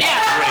State.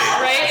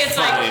 Yeah, right? It's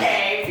like,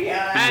 Okay,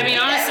 Fiona. I mean,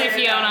 honestly, There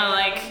we go. Fiona,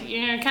 like,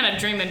 you're kind of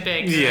dreaming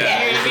big.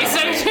 Yeah. You're gonna be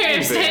Secretary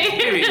of State.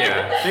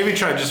 Maybe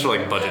try just for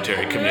like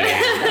budgetary committee.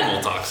 And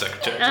we'll talk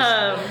secretary.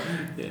 Yeah.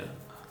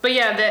 But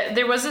yeah,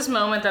 there was this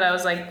moment that I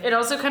was like, it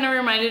also kind of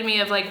reminded me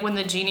of like when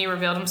the genie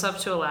revealed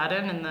himself to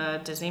Aladdin in the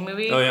Disney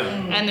movie. Oh yeah.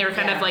 And they were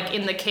kind of Yeah. like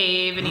in the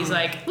cave, and he's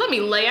like, let me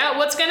lay out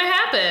what's gonna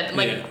happen.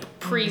 Like Yeah.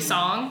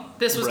 pre-song.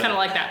 This was Right. kind of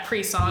like that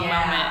pre-song Yeah.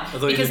 I thought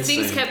moment. you Because did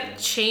things sing.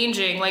 kept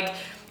changing. Like,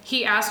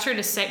 he asked her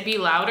to be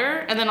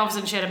louder, and then all of a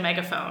sudden she had a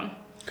megaphone.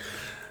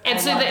 And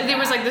I so love there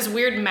was that. like this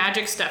weird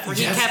magic stuff where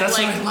he Yes, kept that's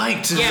like, what I liked.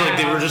 It's Yeah. like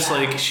they were just Yeah.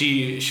 like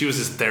she was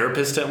his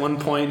therapist at one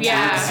point.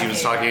 Yeah. Because he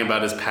was talking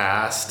about his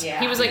past.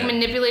 Yeah. he was like Yeah.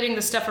 manipulating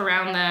the stuff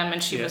around them,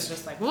 and she Yeah. was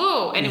just like,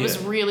 whoa, and it was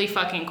Yeah. really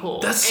fucking cool.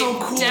 That's so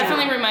It cool.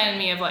 definitely reminded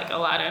me of like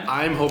Aladdin.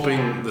 I'm hoping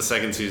Yeah. the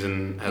second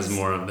season has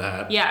more of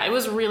that. Yeah, it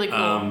was really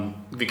cool.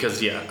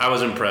 Because I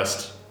was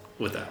impressed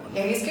with that one.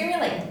 Yeah, he was giving me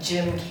like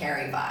Jim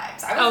Carrey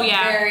vibes. I was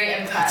yeah. very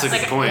impressed. That's a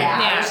good point.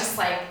 Yeah, I was just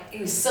like, he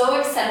was so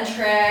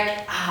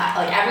eccentric.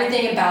 Like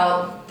everything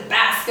about the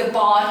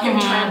basketball, him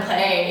trying to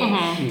play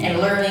and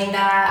learning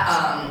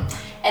that.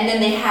 And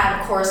then they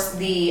had, of course,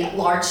 the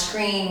large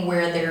screen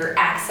where they're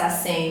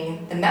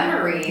accessing the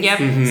memories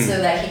so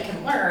that he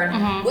can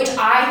learn, which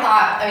I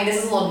thought, I mean,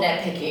 this is a little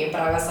nitpicky, but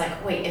I was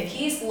like, wait, if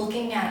he's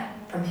looking at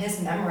from his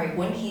memory,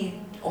 wouldn't he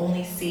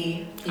only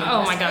see the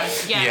Oh my god,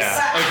 yes.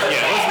 Yeah.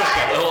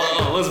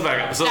 Okay, let's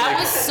back up. So, That like,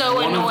 was so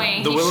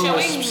annoying. He's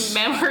showing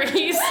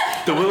memories.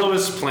 The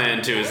Will-O-Wisp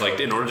plan too is like,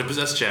 in order to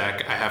possess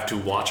Jack, I have to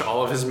watch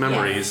all of his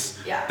memories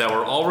that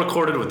were all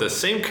recorded with the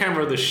same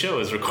camera the show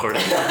is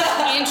recorded.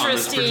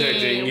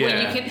 Interesting.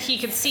 When he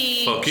could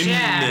see fucking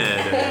Jack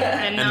Ned.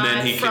 and not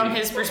then he from can,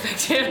 his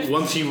perspective.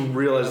 Once he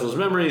realizes those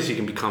memories, he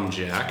can become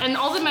Jack. And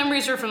all the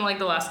memories are from like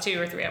the last 2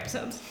 or 3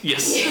 episodes.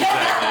 Yes,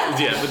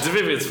 exactly. Yeah, but to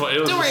Vivian, it's fun.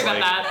 Don't worry about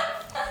that.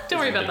 Don't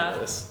worry about that.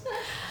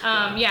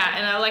 Yeah,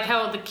 and I like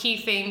how the key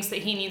things that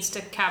he needs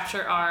to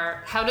capture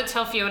are how to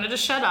tell Fiona to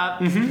shut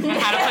up and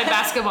how to play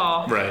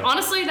basketball. Right.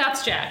 Honestly,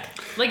 that's Jack.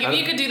 Like, if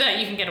you could do that,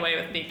 you can get away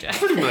with being Jack.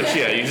 Pretty much,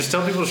 yeah. You just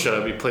tell people to shut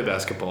up, you play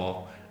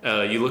basketball.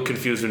 You look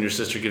confused when your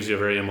sister gives you a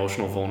very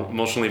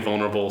emotionally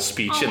vulnerable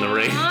speech in the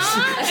ring.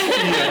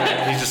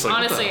 Yeah, he's just like,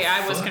 honestly,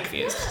 I was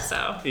confused,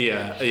 so.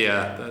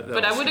 Yeah.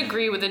 But I would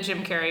agree with the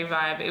Jim Carrey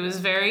vibe. It was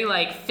very,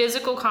 like,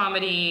 physical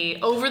comedy,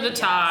 over the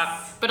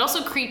top, but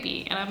also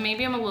creepy. And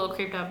maybe I'm a little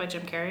creeped out by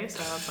Jim Carrey,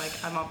 so I was like,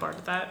 I'm on board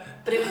with that.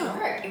 But it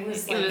worked.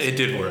 It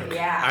did work.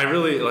 Yeah. I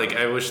really, like,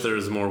 I wish there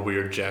was more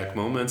weird Jack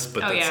moments, but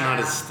that's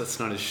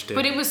not his shtick.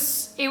 But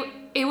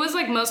it was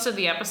like most of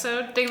the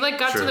episode. They like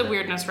got to the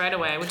weirdness right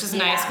away, which is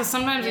nice because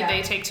sometimes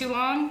they take too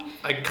long.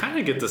 I kind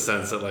of get the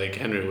sense that like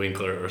Henry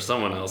Winkler or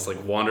someone else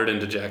like wandered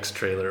into Jack's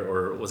trailer,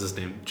 or what's his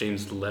name?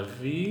 James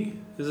Levy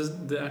is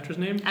the actor's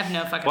name? I have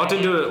no fucking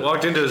idea.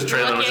 Walked into his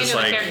trailer and was just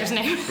like,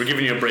 name. "We're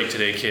giving you a break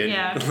today, kid.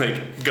 Yeah.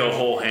 Like go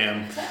whole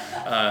ham."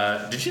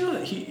 Did you know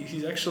that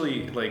he's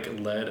actually like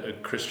led a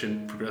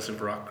Christian progressive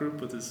rock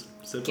group with his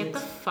siblings? Get the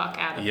fuck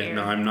out of here. Yeah,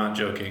 no, I'm not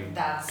joking.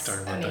 That's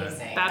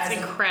amazing. That's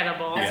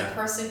incredible. As a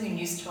person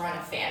who used to run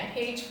a fan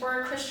page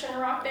for a Christian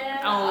rock band.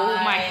 Oh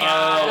my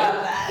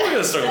god. We're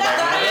gonna start talking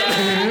about it.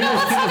 No,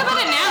 let's talk about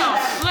it now.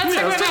 Let's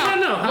talk about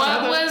it now.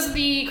 What was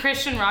the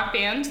Christian rock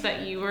band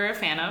that you were a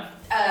fan of?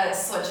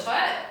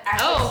 Switchfoot.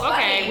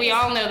 Okay. We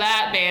all know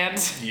that band.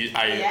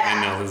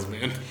 I know this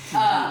band.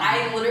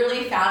 I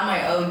literally found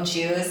my own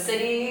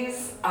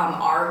GeoCities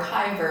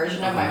archive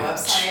version of my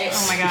website.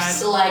 Oh my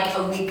god. Like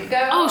a week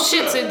ago. Oh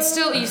shit!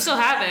 So you still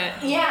have it?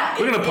 Yeah.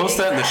 We're gonna post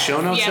that in the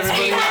show notes, yes,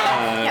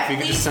 everybody. If you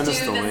could just send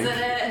us the link.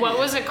 What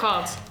was it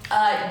called? So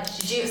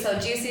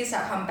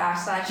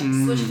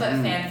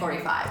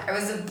GeoCities.com/Switchfootfan45. I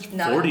was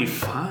not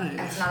 45.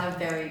 That's not a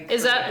very.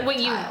 Is that what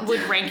you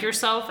would rank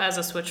yourself as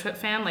a Switchfoot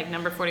fan, like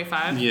number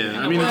 45? Yeah,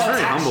 I mean it's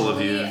very humble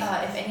of you.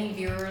 If any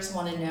viewers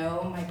want to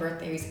know, my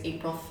birthday is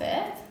April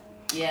 5th.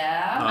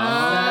 Yeah.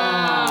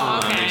 Oh,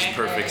 okay. That makes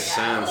perfect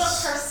sense. A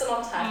little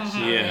personal touch.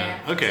 Yeah.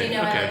 Okay. So, okay. I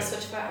like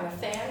Switchfoot. I'm a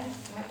fan.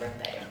 It's my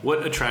birthday.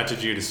 What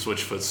attracted you to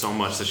Switchfoot so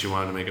much that you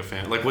wanted to make a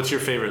fan? Like, what's your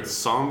favorite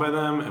song by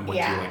them, and what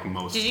do you like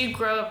most? Did you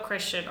grow up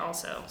Christian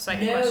also?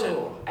 Second no, question.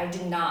 I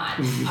did not.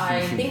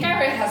 I think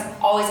I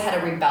always had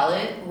a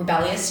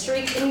rebellious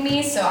streak in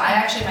me. So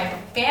my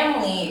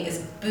family is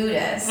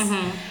Buddhist.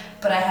 Mm-hmm.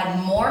 But I had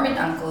Mormon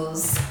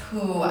uncles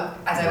who, as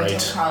I would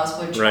tell Carlos,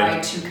 would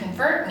try to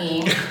convert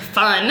me.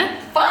 Fun,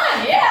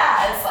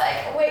 yeah. It's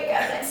like, wait,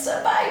 God, next to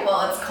the Bible.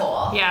 It's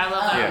cool. Yeah, I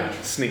love that. Yeah,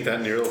 sneak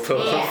that in your little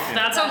pillow. Yeah.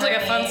 That sounds like a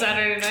fun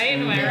Saturday night,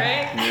 am I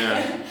right?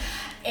 Yeah.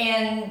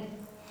 And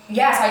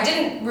yeah, so I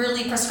didn't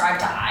really prescribe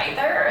to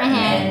either,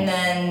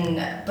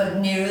 but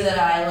knew that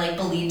I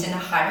believed in a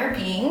higher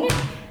being,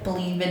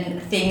 believe in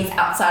things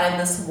outside of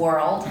this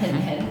world. Hint,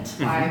 hint.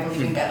 Why I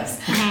believe in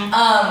ghosts.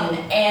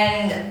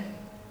 And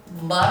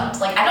loved,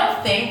 I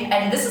don't think,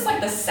 and this is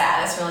the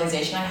saddest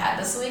realization I had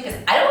this week, is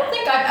I don't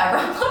think I've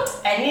ever loved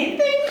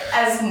anything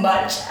as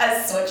much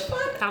as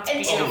Switchfoot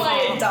until my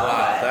adulthood.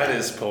 Wow, that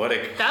is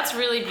poetic. That's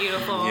really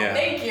beautiful. Yeah.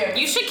 Thank you.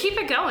 You should keep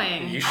it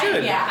going. You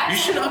should. You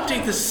should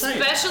update the site.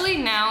 Especially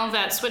now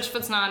that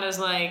Switchfoot's not as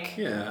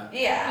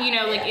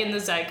in the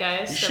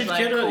zeitgeist. You should of,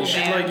 get cool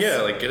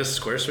get a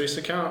Squarespace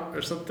account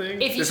or something.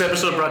 This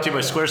episode brought to you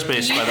by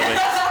Squarespace, by the way.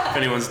 If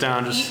anyone's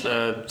down, just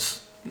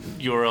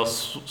URL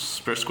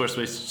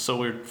Squarespace So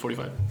Weird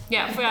 45.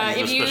 Yeah,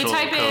 if you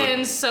type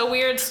in So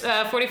Weird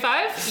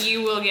 45,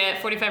 you will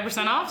get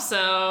 45% off.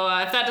 So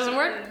if that doesn't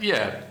work,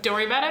 don't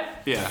worry about it.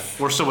 Yeah,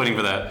 we're still waiting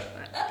for that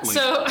link.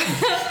 So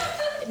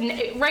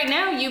right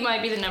now, you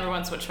might be the number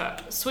one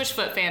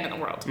Switchfoot fan in the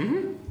world.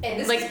 Mm-hmm.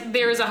 And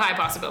there is a high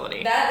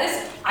possibility. That is,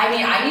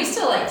 I used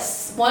to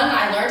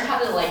I learned how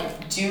to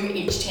do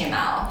HTML.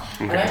 I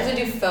learned how to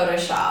do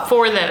Photoshop.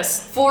 For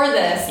this.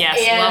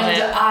 Yes, love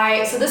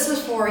it. So this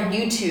was for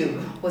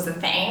YouTube was a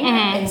thing.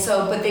 And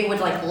so, but they would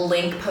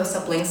post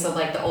up links of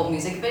the old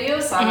music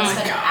videos. So I would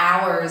spend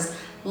hours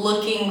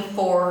looking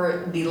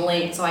for the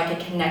link so I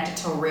could connect it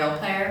to a real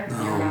player.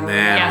 Oh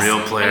man, Yes. real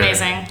player.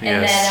 Amazing. Yes.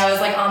 And then I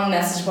was like on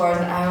message boards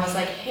and I was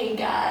like, hey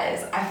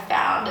guys, I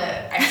found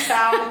it. I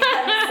found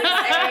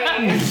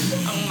Kevin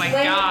 6A. Oh my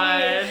Like,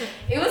 god.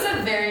 It was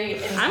a very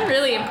intense I'm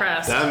really song.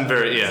 impressed.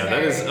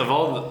 That is of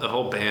all the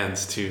whole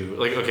bands too.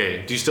 Like,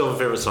 okay, do you still have a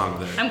favorite song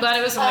there? I'm glad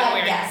it was something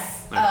weird.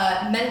 Yes.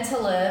 Meant to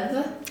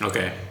Live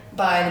Okay.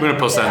 by I'm gonna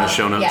post that in the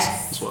show notes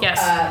Yes. as well. Yes.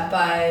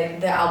 By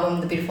the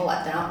album The Beautiful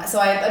Letdown. So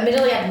I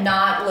admittedly have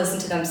not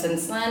listened to them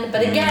since then,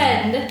 but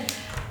again,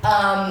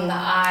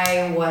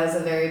 I was a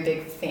very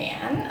big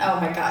fan.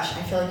 Oh my gosh,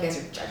 I feel like you guys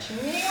are judging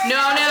me. Right No,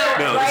 now.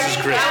 no. No, this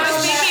is great. I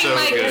was This is thinking, so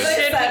like,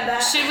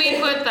 good. should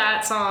we put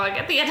that song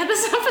at the end of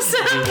this We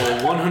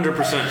episode? will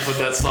 100% put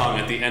that song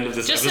at the end of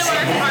this Just so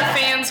episode. our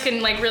fans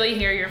can like really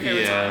hear your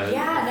favorite song.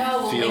 Yeah, no,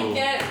 we'll Feel- link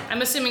it.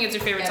 I'm assuming it's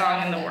your favorite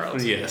song in the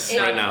world. Yes, It-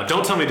 right now.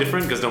 Don't tell me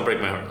different, because don't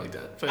break my heart like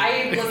that. But-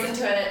 I listened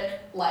to it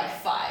like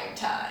 5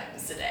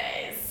 times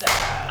today, so.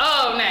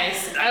 Oh,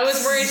 nice. I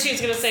was worried she was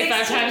gonna say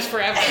 5 times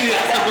forever.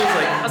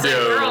 I was like,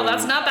 No. girl,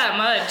 that's not that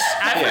much.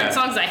 I've Yeah. heard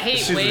songs I hate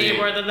Excuse way me.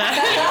 more than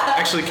that.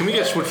 Actually, can we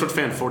get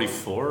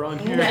Switchfootfan44 on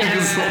here?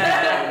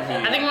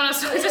 I think we want to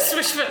start with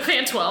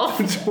Switchfootfan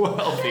 12.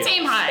 12. Yeah.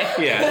 Aim high.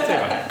 Yeah,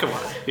 take on. Come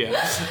on.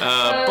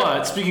 Yeah.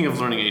 But speaking of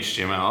learning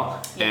HTML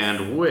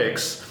and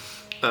Wix,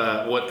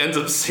 what ends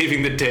up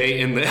saving the day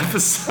in the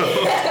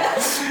episode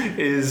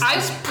is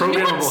this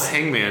programmable what's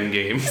hangman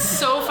game.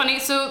 So funny.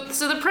 So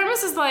the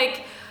premise is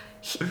like,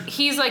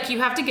 he's like, you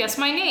have to guess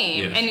my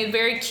name, Yes. and a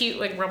very cute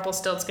like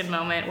Rumpelstiltskin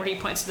moment where he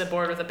points to the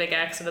board with a big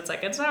X, and it's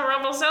like, it's not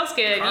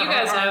Rumpelstiltskin. You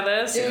guys know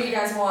this. Do you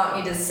guys want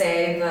me to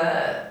say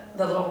the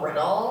little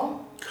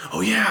riddle?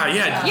 Oh yeah,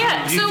 yeah.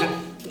 Yeah, so-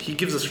 he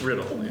gives us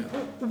riddle. Yeah.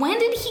 When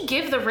did he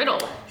give the riddle?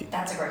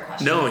 That's a great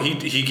question. No,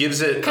 he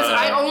gives it. Because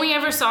I only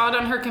ever saw it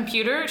on her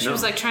computer. She No.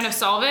 was like trying to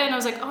solve it, and I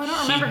was like, oh, I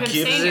don't remember him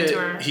gives saying it to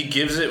her. He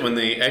gives it when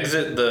they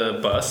exit the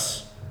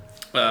bus,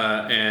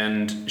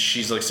 and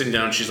she's like sitting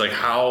down. And she's like,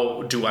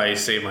 "How do I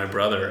save my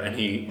brother?" And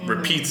he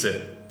repeats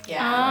it.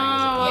 Yeah.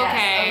 Oh, Yes,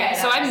 okay. okay,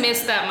 So that I makes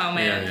missed that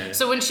moment. Yeah.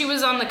 So when she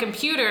was on the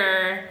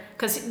computer,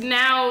 because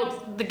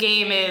now the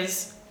game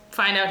is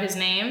find out his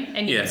name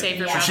and you Yeah. can save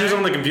your Yeah. brother. She was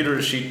on the computer.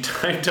 She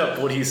typed up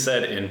what he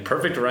said in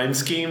perfect rhyme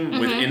scheme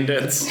with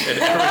indents and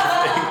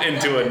everything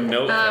into a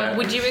notepad.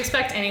 Would you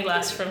expect any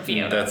less from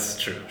Fiona? That's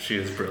true. She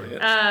is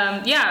brilliant.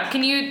 Yeah.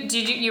 Can you?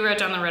 Did you wrote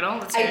down the riddle?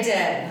 Let's hear I it.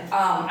 did.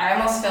 I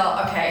almost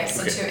felt okay.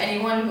 So Okay. to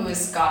anyone who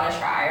is Scottish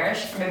or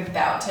Irish, I'm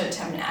about to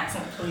attempt an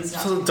accent. Please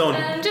don't. So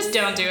don't. Just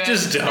don't do it.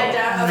 Just don't.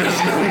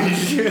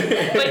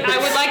 Okay. But I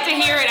would like to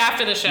hear it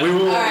after the show. We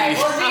will. All right.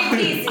 Well,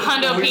 be easy.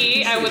 Hundo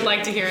P, I would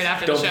like to hear it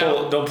after the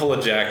show. Don't pull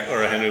a Jack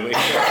or a Henry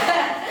Winkler.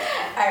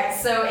 Alright,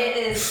 so it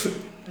is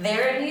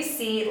There You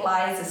See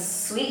Lies a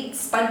Sweet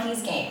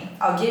Spunky's Game.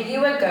 I'll give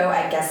you a go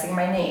at guessing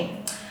my name.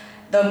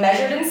 Though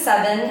measured in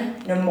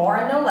 7, no more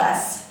and no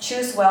less,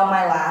 choose well,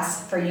 my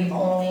lass, for you've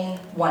only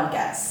one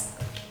guess.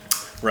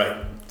 Right.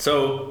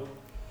 So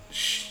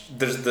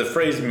there's the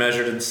phrase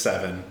 "measured in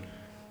 7"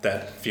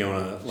 that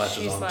Fiona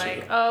latches She's onto.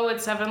 like, oh,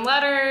 it's 7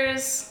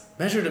 letters.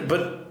 Measured,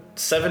 but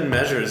 7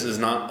 measures is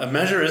not a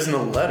measure. Isn't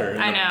a letter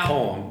in I a know.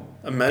 poem.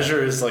 A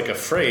measure is like a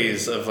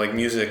phrase of like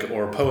music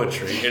or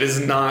poetry. It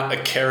is not a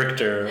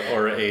character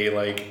or a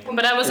like.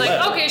 But I was like,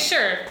 letter. okay,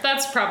 sure,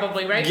 that's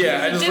probably right.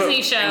 Yeah, It's a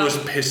Disney show. It was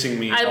pissing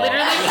me I off.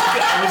 literally-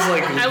 I was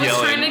like I was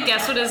yelling. trying to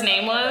guess what his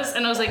name was,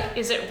 and I was like,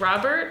 is it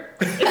Robert?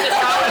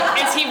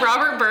 Is he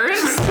Robert Burns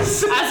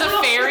as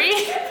a fairy?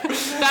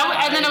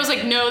 And then I was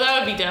like, no, that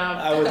would be dumb.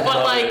 I would but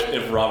love like, it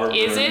if Robert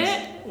is Burns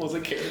it? was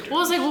a character. Well,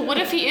 I was like, well, what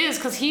if he is?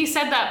 Because he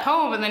said that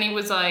poem, and then he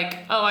was like,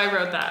 oh, I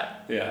wrote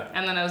that. Yeah.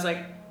 And then I was like,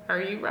 are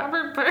you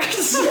Robert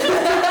Burns?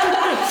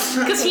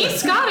 Because he's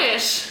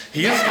Scottish.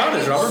 He is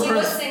Scottish. Robert He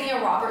was Burns. singing a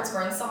Robert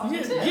Burns song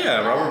too.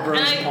 Yeah, Robert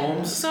And Burns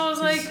poems. So I was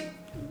like,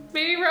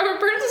 maybe Robert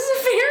Burns is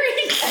a fairy.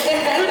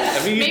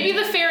 I mean, Maybe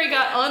the fairy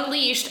got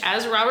unleashed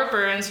as Robert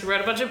Burns, who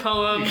wrote a bunch of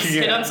poems,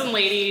 hit Yeah. on some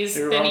ladies,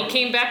 You're then he Robert-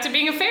 came back to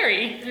being a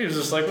fairy. he was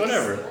just like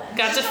whatever.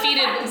 Got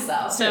defeated.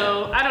 Himself.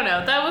 So, I don't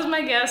know. That was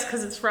my guess,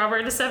 because it's Robert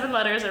into 7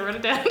 letters. I wrote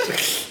it down.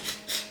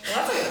 Well,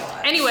 that's a good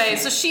one. Anyway,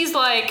 so she's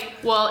like,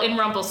 well, in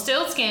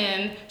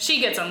Rumpelstiltskin, she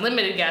gets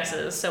unlimited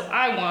guesses, so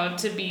I want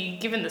to be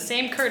given the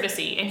same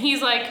courtesy. And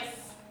he's like,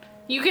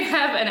 you can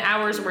have an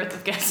hour's worth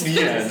of guesses.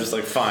 Yeah, just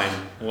like fine,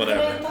 But I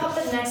whatever. thought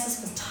the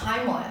Nexus was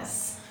timeless.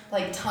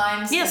 Like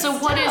time. Yeah, so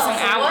stands what is still. an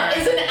So hour? What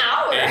is an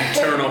hour?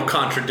 Internal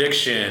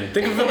contradiction.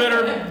 Think of a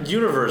better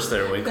universe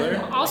there, Winkler.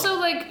 Also,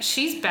 like,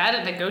 she's bad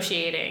at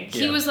negotiating.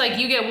 He Yeah. was like,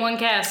 you get one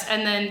guess,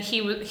 and then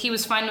he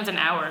was fine with an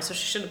hour, so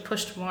she should have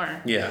pushed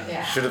more. Yeah.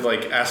 Yeah. Should have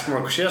like asked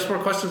more. She asked more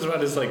questions about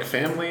his like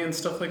family and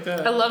stuff like I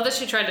that. love that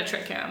she tried to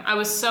trick him. I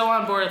was so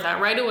on board with that.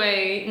 Right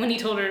away, when he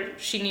told her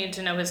she needed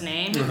to know his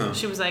name,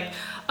 she was like,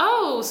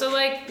 oh, so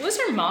like, what's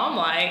your mom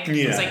like? I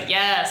Yeah. was like,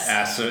 yes.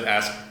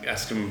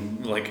 Ask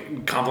him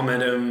like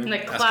compliment him.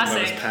 Like ask him about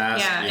classic. his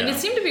past. Yeah. And it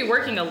seemed to be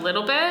working a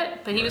little bit,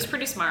 but he was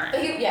pretty smart.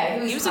 But he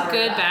was a smart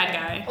good about bad it.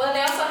 guy. Well,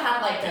 they also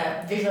had like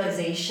a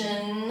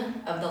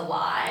visualization of the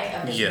lie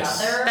of his Yes.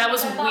 mother. That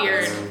was which I thought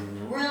weird.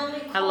 really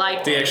cool. I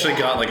liked They it. actually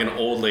got like an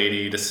old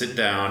lady to sit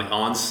down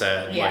on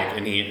set, like,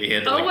 and he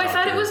had to, like, Oh, I talk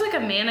thought to it her. was like a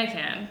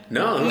mannequin.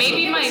 No, it was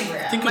Maybe I my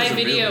think it was a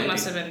real video lady.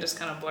 must have been just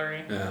kind of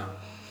blurry. Yeah,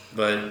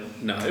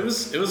 but no, it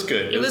was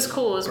good. It was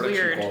cool. It was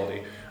production weird.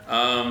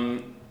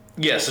 Quality.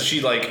 Yeah, so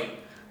she like.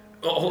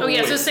 Oh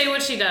yeah, wait. so say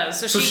what she does.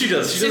 So she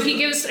does. So he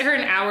gives her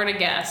an hour to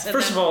guess. And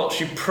First of all,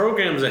 she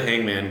programs a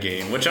hangman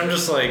game, which I'm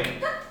just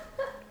like.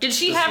 did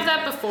she have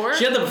that before?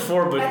 She had that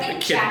before, but I think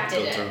the kid Jack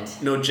built did her it.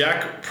 own. No,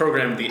 Jack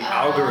programmed the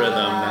algorithm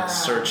that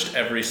searched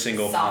every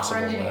single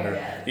Software possible engineer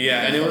letter. did.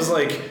 Yeah, and it was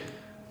like,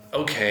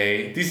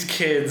 okay, these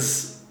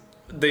kids.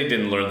 They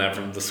didn't learn that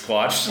from the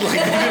Squatch. Like,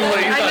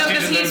 I know,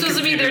 because he's supposed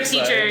to be their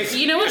teacher.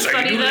 You know what's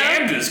funny though?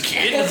 Lambda's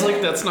kid. It's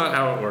like that's not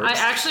how it works. I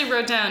actually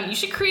wrote down, you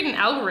should create an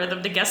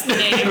algorithm to guess the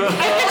name.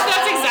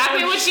 That's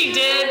exactly what she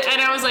did,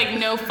 and I was like,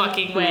 no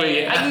fucking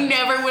way. Yeah. I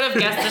never would have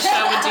guessed the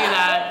show would do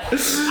that.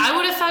 I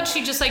would have thought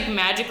she just like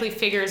magically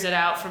figures it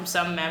out from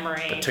some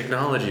memory.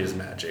 Technology is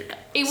magic.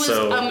 It was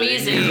So,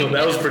 amazing. you know,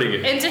 that was pretty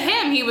good. And to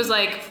him, he was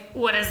like,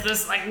 what is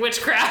this, like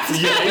witchcraft?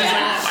 Yeah,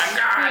 he's like,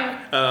 oh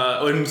my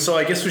god. And so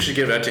I guess we should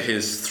get back to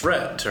his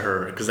threat to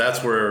her, because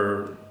that's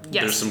where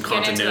there's some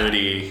get into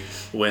continuity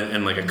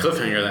and like a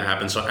cliffhanger that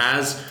happens. So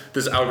as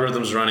this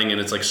algorithm's running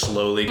and it's like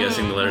slowly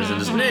guessing the letters in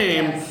his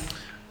name, Yes.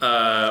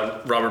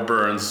 Robert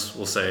Burns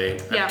will say,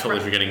 Yeah, I'm totally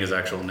Ro- forgetting his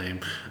actual name,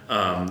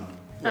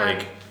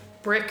 like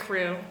Brick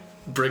crew.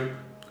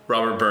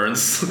 Robert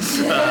Burns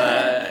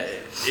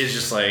is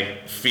just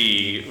like,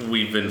 Fee,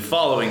 we've been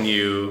following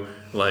you,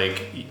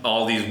 like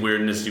all these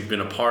weirdness you've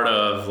been a part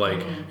of,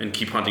 like, and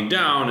keep hunting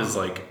down is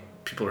like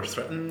people are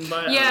threatened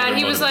by it. Yeah, Their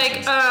he was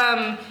like,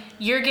 motivations.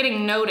 you're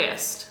getting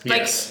noticed.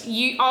 Yes.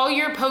 Like all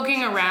you're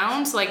poking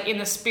around, like in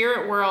the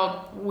spirit world,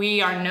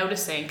 we are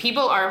noticing.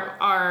 People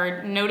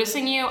are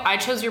noticing you. I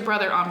chose your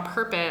brother on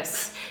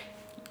purpose.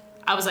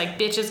 I was like,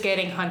 bitch is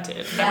getting hunted.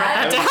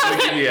 I wrote that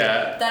down.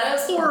 Yeah. That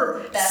was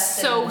Or the best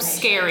so information.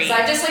 scary. So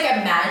I just like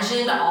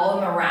imagine all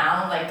of them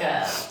around like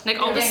Like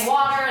all all getting this-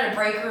 water and a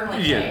breaker and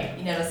like, Yeah. hey,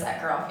 you notice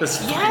that girl? That's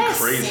fucking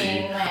Yes. crazy.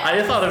 Seeing that.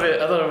 I thought of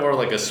it more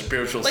like a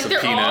spiritual Like, they're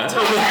subpoena. all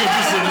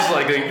just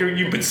like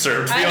you've been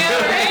served. I know,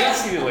 right?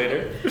 See you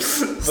later. But-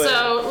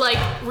 So like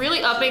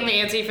really upping the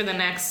ante for the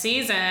next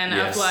season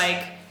Yes. of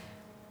like,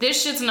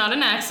 this shit's not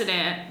an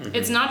accident.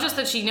 It's not just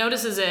that she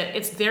notices it,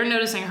 it's they're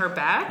noticing her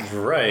back.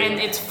 Right. And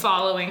it's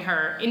following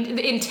her.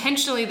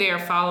 Intentionally they are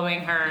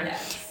following her.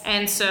 Yes.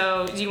 And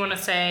so do you want to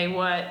say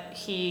what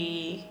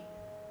he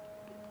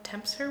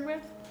tempts her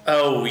with?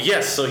 Oh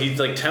yes, so he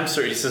like tempts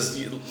her. He says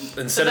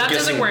instead So of that guessing,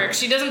 doesn't work.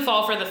 She doesn't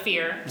fall for the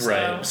fear.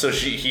 right? So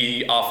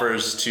he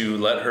offers to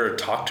let her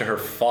talk to her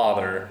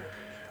father,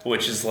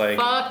 which is like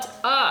Fucked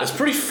up. it's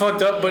pretty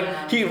fucked up.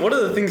 But Yeah. one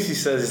of the things he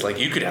says is like,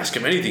 you could ask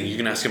him anything. You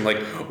can ask him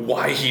like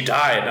why he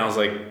died, and I was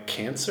like,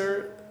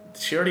 cancer?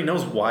 She already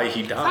knows why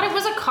he I thought it died.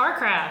 was a car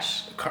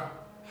crash.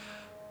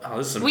 Oh,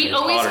 this is some We Harry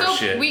always Potter go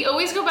shit. we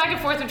always go back and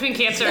forth between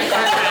cancer and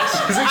car crash.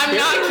 I'm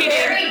not kidding.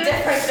 Very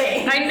different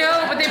things. I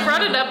know, but they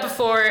brought it up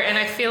before, and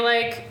I feel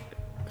like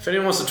If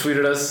anyone wants to tweet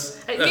at us,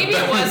 maybe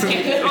it was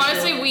cancer.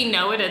 Honestly, we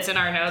know it. It's in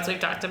our notes. We've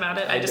talked about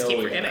it. I just keep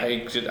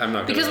forgetting I'm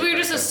not because gonna we were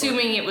look just back up.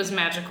 assuming it was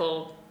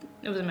magical.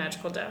 It was a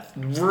magical death.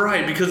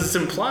 Right, because it's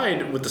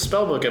implied with the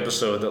spellbook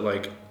episode that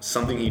like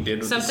something he did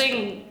with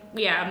Something,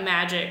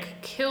 magic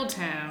killed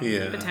him.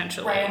 Yeah.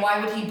 Potentially. Right, and why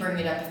would he bring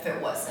it up if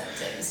it wasn't?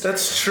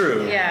 That's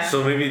true. Yeah.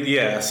 So maybe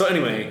So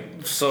anyway,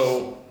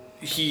 so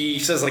he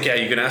says like, yeah,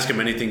 you can ask him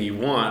anything you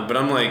want, but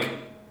I'm like,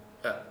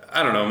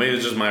 I don't know, maybe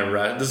it's just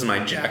this is my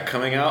Jack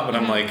coming out, but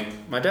I'm like,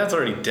 my dad's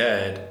already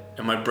dead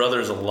and my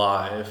brother's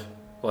alive.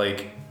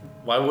 Like,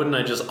 why wouldn't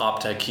I just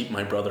opt to keep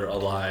my brother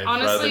alive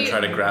rather Honestly, than try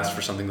to grasp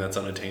for something that's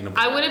unattainable?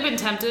 I would have been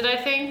tempted, I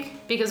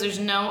think, because there's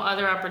no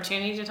other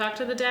opportunity to talk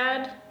to the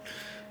dad.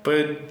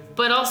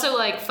 But also,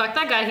 like, fuck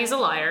that guy. He's a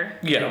liar.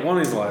 Yeah, one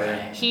is a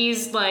liar.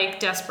 He's like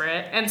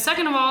desperate, and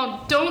second of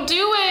all, don't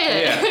do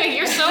it. Yeah.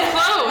 You're so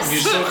close.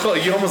 You're so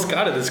close. You almost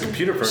got it. This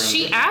computer program.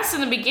 She asked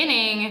in the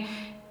beginning,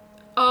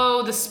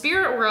 "Oh, the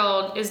spirit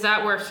world, is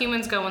that where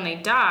humans go when they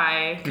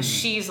die?" Because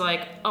she's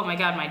like, "Oh my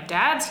god, my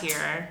dad's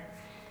here."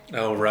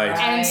 Oh right.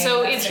 And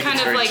so Right. it's She kind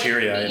gets of very like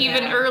teary-eyed.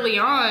 even Yeah. early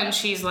on,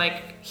 she's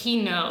like, he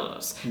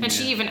knows, and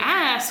she even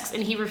asks,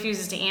 and he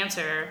refuses to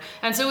answer,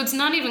 and so it's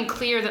not even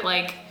clear that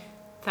like.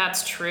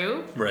 That's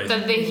true. Right.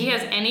 That he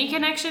has any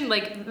connection.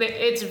 Like,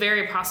 it's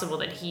very possible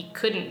that he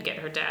couldn't get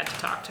her dad to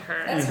talk to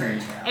her. That's very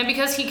true. And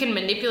because he can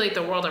manipulate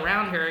the world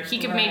around her, he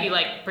could maybe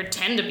Right. like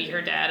pretend to be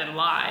her dad and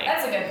lie.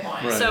 That's a good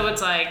point. Right. So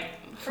it's like,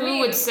 For who me,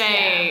 would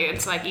say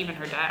it's like even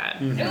her dad?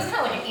 It was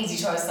kind of like an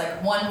easy choice,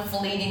 like one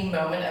fleeting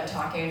moment of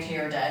talking to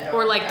your dad.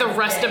 Or like the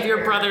rest of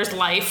your brother's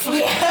life. Yeah.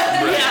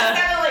 Yeah.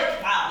 It's kind of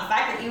like, wow, the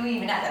fact that you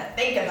even had to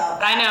think about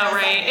that. I know,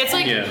 was right? It's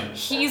like Yeah.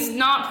 he's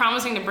not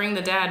promising to bring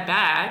the dad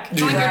back.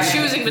 It's like Right.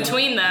 you're choosing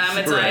between them.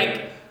 It's Right.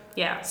 like,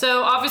 yeah.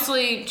 So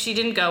obviously she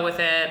didn't go with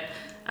it.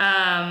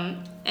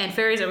 And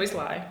fairies always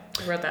lie.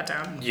 I wrote that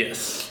down.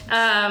 Yes.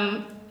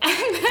 And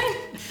then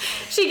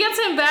she gets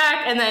him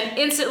back, and then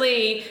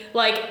instantly,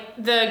 like,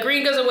 the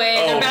green goes away,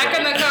 Oh, they're back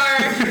in the car,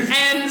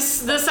 And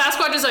the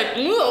Sasquatch is like,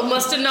 ooh,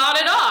 must have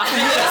nodded off.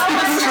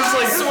 And then just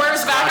like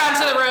swerves back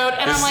onto the road.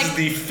 And I'm like,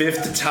 this is the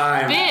 5th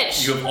time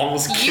bitch, you have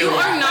almost killed you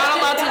are not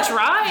allowed to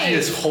drive.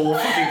 his whole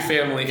fucking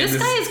family. This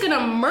guy is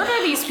gonna murder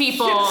these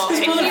people.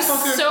 And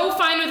he's so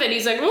fine with it.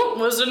 He's like, ooh,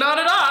 must have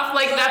nodded off.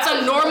 Like, that's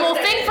a normal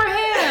thing for him.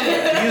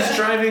 He is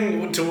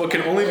driving to what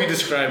can only be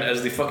described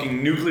as the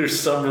fucking nuclear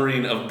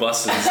submarine of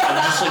buses.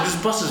 I'm just like,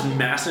 this bus is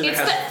massive. It's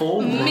it has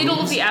full the middle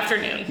rooms. of the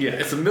afternoon. Yeah,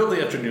 it's the middle of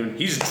the afternoon.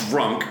 He's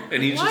drunk,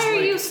 and he's Why just are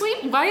like... you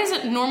asleep? Why is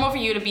it normal for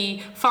you to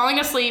be falling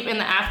asleep in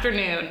the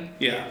afternoon?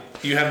 Yeah.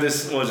 You have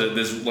this, what was it,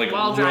 this like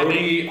While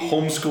roadie,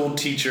 homeschooled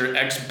teacher,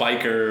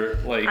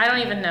 ex-biker, like... I don't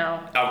even know.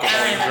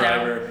 Alcoholic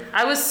driver.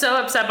 I was so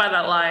upset by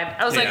that line.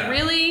 I was Yeah. like,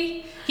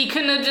 really? He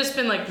couldn't have just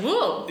been like,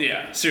 whoa.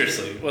 Yeah,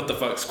 seriously. What the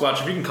fuck?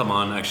 Squatch, if you can come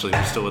on, actually,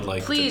 we still would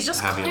like Please, to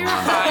just have you on.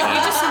 clarify. You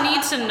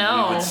just need to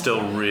know. We would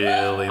still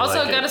really Also,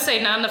 like gotta it.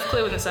 say, not enough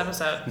clue in this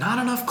episode. Not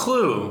enough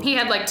clue. He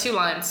had like 2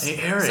 lines.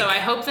 Hey, Eric. So I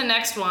hope the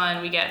next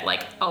one we get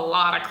like a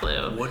lot of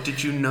clue. What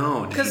did you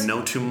know? Did 'Cause you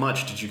know too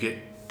much? Did you get...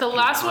 The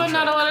last one,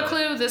 not a lot of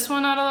Contract clue. This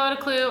one, not a lot of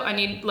clue. I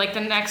need like the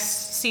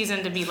next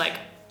season to be like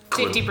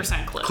Clue.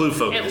 50% clue. Clue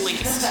focus. At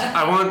least.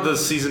 I want the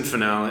season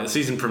finale,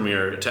 season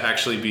premiere, to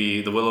actually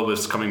be the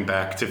Will-O-Wisps coming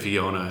back to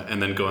Fiona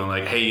and then going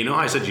like, hey, you know how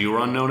I said you were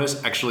on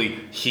notice? Actually,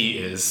 he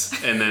is.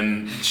 And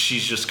then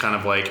she's just kind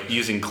of like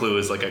using Clue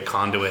as like a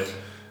conduit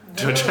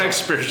to attract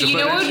spiritual You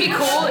know what would be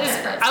energy. cool is,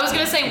 I was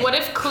gonna say, what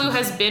if Clue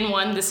has been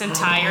one this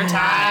entire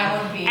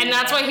That would time? be- And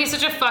that's why he's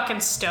such a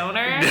fucking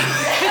stoner.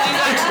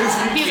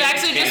 he's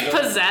actually just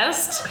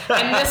possessed.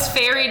 And this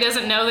fairy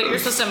doesn't know that you're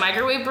supposed to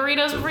microwave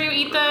burritos before you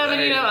eat them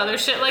and, you know, other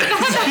shit like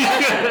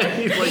that.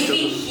 He's like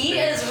Maybe he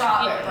is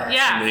Robert Burns.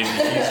 Yeah. Maybe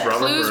he's Robert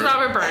Clue's Burns.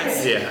 Robert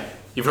Burns. Yeah.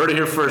 You've heard it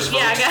here first,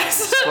 folks. Yeah, I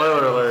guess.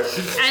 Spoiler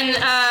alert.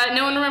 And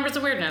no one remembers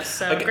the weirdness,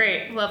 so Okay.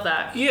 great. Love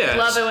that. Yeah.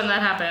 Love it when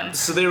that happens.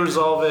 So they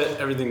resolve it.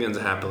 Everything ends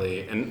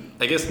happily. And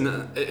I guess,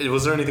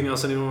 was there anything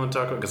else anyone want to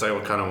talk about? Because I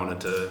kind of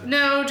wanted to...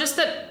 No, just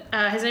that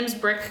his name's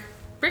Brick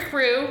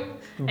Roo,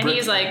 and Brick-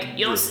 he's like,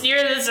 "You'll steer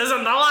this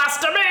isn't the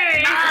last of me."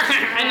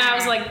 And I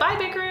was like, "Bye,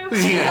 Big Roo.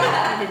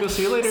 Yeah. We'll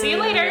see you later. See you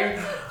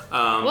later."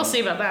 We'll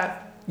see about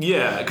that.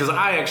 Yeah, because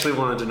I actually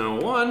wanted to know,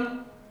 one...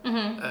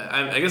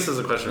 I guess there's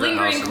a question about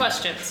Lingering Allison.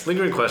 questions.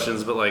 Lingering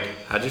questions, but like,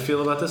 how'd you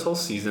feel about this whole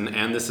season?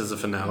 And this is a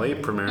finale,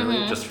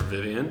 primarily just for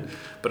Vivian,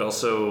 but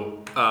also,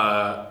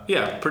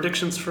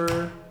 predictions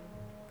for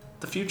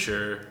the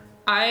future.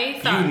 I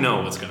thought You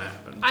know what's gonna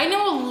happen. I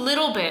know a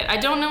little bit. I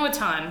don't know a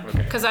ton Okay.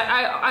 because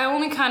I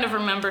only kind of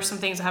remember some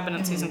things that happened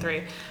in season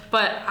 3,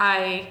 but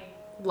I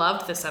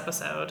loved this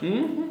episode.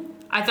 Mm-hmm.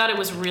 I thought it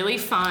was really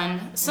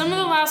fun. Some of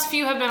the last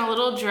few have been a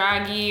little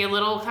draggy, a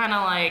little kind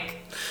of like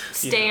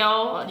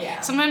stale.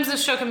 Yeah. Sometimes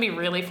this show can be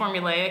really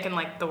formulaic in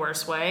like the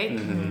worst way.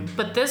 Mm-hmm.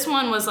 But this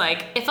one was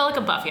like, it felt like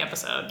a Buffy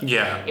episode.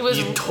 Yeah, It was-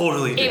 you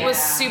totally did. It was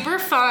super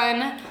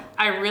fun.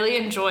 I really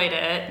enjoyed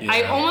it.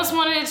 I Yeah. almost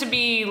wanted it to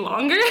be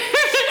longer,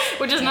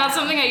 which is not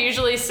something I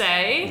usually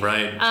say.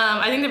 Right.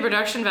 I think the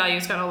production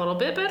value's gotten a little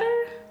bit better.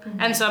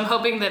 And so I'm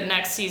hoping that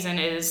next season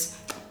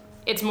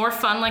it's more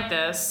fun like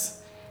this.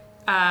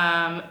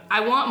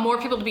 I want more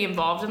people to be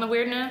involved in the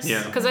weirdness.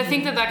 Yeah. Because I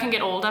think that can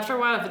get old after a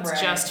while if it's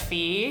Right. just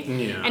Fee.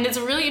 Yeah. And it's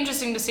really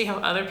interesting to see how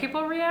other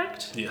people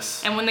react.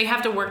 Yes. And when they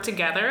have to work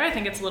together, I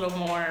think it's a little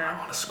more.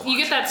 a Squatch You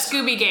get that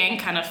Scooby Gang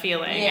kind of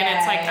feeling, and Yeah,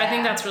 it's like I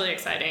think yeah. that's really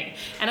exciting.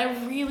 And I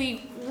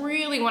really,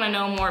 really want to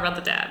know more about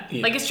the dad.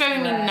 Yeah. Like it's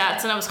driving me Right.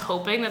 nuts, and I was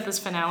hoping that this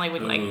finale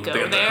would like Ooh, go they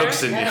got the there.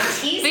 hooks in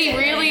you. They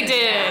really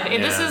did.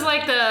 And this Yeah. is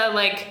like the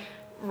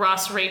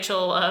Ross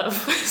Rachel of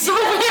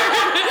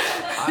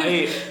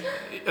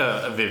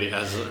Vivi,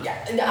 as a,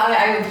 Yeah, no,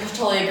 I would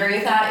totally agree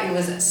with that. It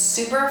was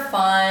super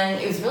fun.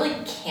 It was really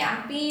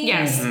campy.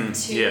 Yes.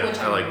 Too, Yeah, which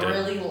I I, liked it.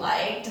 really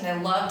liked, and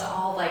I loved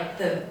all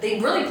they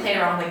really played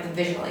around with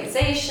the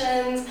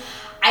visualizations.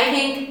 I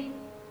think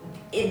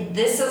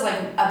this is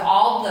of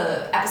all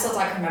the episodes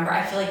I can remember,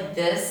 I feel like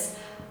this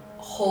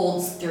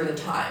holds through the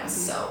time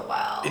so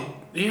well.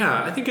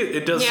 yeah, I think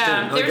it does.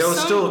 Yeah, still, I there's was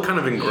some- still kind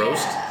of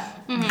engrossed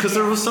Yeah. because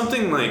there was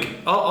something like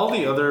all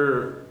the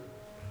other.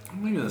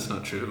 Maybe that's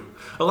not true.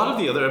 A lot of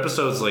the other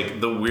episodes, like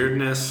the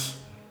weirdness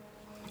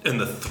and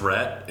the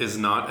threat is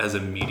not as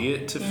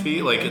immediate to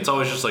feel. Like it's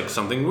always just like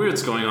something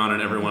weird's going on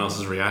and everyone else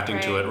is reacting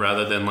to Right. it,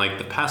 rather than like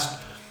the past.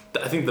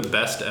 I think the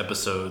best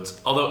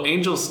episodes, although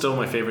Angel's still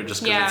my favorite,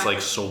 just because Yeah. it's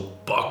like so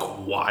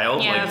buck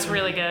wild. Yeah, like, it's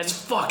really good. It's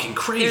fucking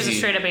crazy. There's a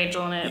straight up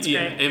angel in it. It's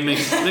Yeah, great. it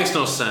makes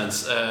no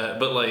sense.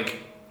 But like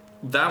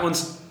that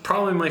one's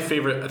probably my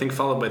favorite. I think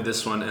followed by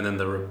this one and then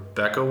the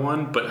Rebecca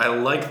one. But I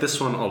like this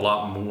one a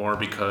lot more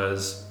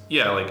because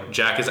like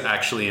Jack is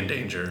actually in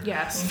danger.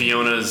 Yes.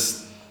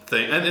 Fiona's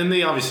thing, and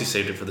they obviously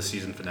saved it for the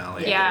season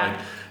finale. Yeah. But,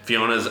 like,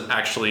 Fiona's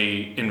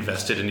actually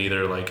invested in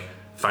either like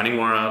finding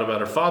more out about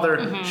her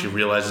father. She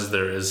realizes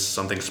there is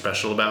something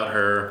special about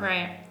her.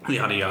 Right.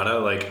 Yada yada.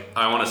 Like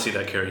I want to see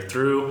that carry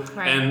through.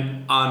 Right.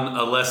 And on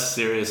a less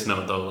serious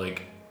note, though,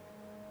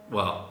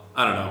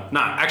 I don't know.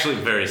 Not actually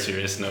a very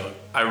serious note.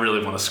 I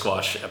really want a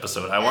Squatch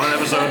episode. I want an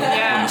episode when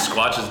the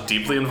Squatch is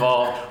deeply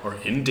involved or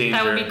in danger.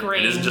 That would be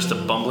great. It isn't just a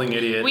bumbling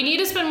idiot. We need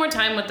to spend more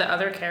time with the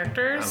other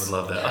characters. I would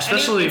love that. And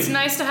Especially... it's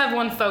nice to have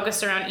one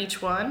focused around each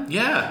one.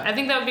 Yeah. I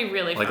think that would be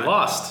really fun. Like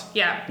Lost.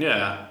 Yeah.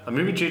 Yeah.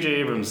 Maybe J.J.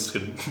 Abrams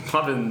could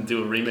pop in and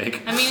do a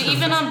remake. I mean,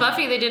 even on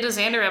Buffy, they did a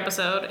Xander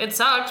episode. It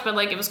sucked, but,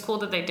 like, it was cool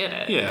that they did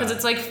it. Yeah. Because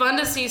it's, like, fun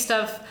to see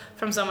stuff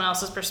from someone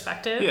else's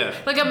perspective. Yeah.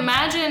 Like,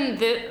 imagine,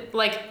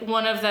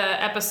 one of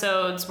the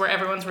episodes where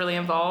everyone's really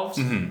involved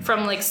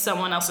from, like,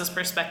 someone else's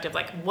perspective.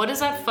 Like, what does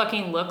that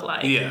fucking look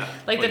like? Yeah.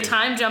 Like the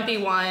time jumpy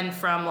one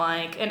from,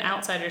 like, an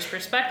outsider's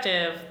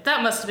perspective,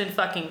 that must have been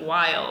fucking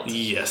wild.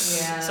 Yes.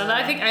 Yeah. So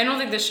I don't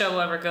think the show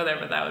will ever go there,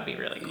 but that would be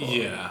really cool.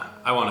 Yeah.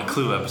 I want a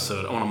Clue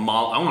episode. I want a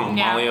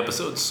Molly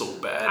episode so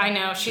bad. I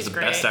know, she's the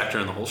great. best actor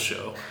in the whole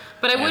show.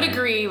 But I would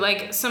agree,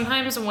 like,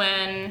 sometimes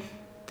when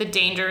the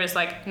danger is,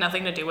 like,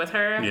 nothing to do with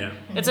her,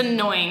 it's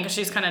annoying because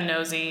she's kind of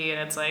nosy and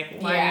it's like,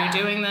 why are you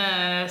doing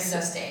this? There's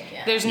no stake,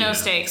 There's no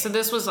stake. So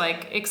this was,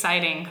 like,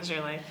 exciting because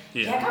you're like...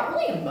 Yeah, I got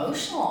really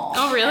emotional.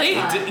 Oh, really?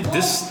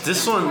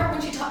 This one...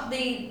 When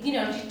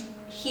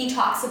he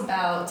talks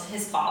about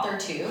his father,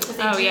 too. Because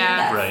they do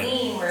that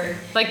scene where...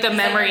 Like, the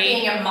memory... Like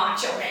being a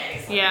macho man.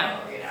 Like, yeah.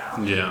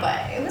 Yeah.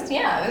 But it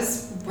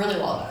was really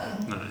well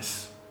done.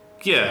 Nice.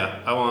 Yeah,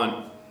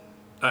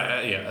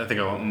 I think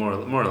I want more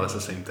or less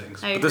the same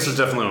things. But this is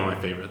definitely one of my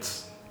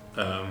favorites.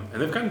 And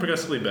they've gotten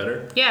progressively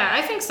better. Yeah,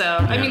 I think so.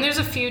 Yeah. I mean, there's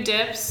a few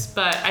dips,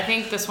 but I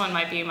think this one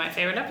might be my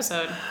favorite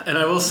episode. And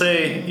I will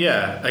say,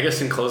 I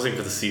guess in closing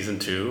for the season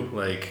 2,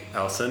 like,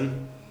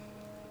 Allison,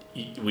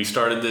 we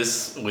started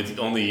this with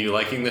only you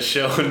liking the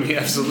show and me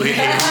absolutely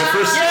hating the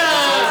first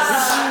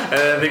episode.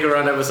 And I think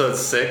around episode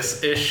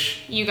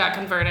 6-ish. You got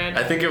converted.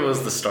 I think it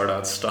was the Start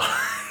Out Star.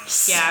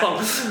 Yeah.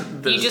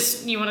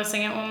 You want to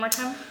sing it one more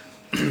time?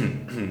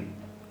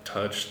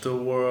 Touch the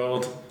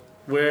world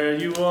where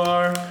you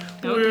are.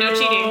 No We're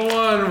cheating.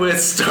 all one with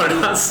Start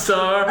Out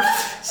Star.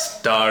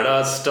 Start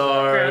Out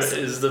Star Gross.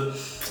 is the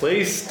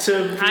place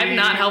to be. I'm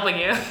not helping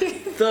you.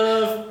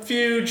 The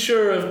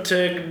future of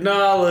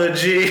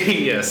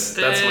technology. Yes,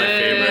 that's my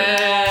favorite.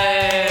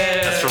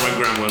 That's from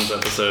a Gremlins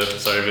episode.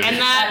 Sorry, Vivian. And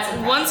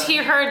that once he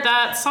heard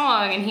that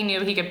song and he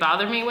knew he could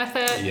bother me with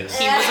it, he was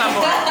on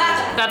board.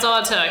 That's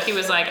all it took. He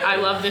was like, I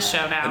love this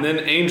show now. And then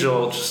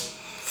Angel just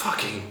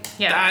fucking...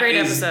 great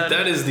episode.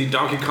 That is the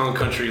Donkey Kong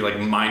Country, like,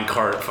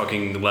 minecart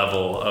fucking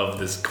level of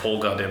this whole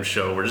goddamn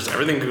show where just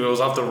everything goes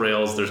off the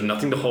rails, there's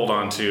nothing to hold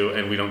on to,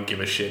 and we don't give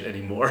a shit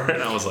anymore.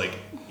 And I was like,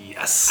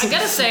 yes. I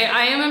gotta say,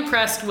 I am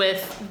impressed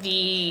with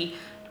the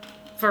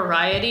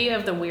variety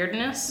of the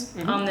weirdness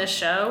on this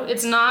show.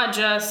 It's not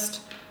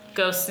just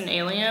ghosts and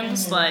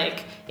aliens,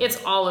 like,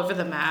 it's all over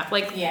the map.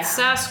 Like,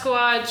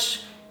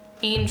 Sasquatch,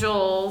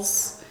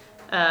 angels,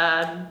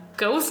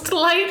 ghost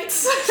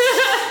lights.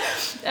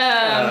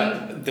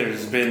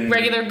 There's been...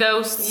 regular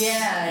ghosts.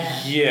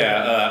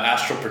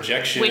 Astral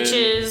projection.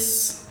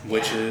 Witches.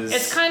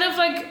 It's kind of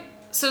like...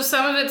 So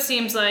some of it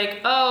seems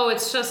like,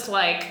 it's just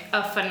like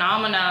a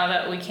phenomena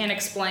that we can't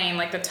explain,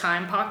 like the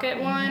time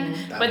pocket one.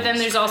 But then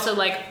there's also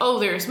like,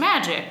 there's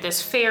magic,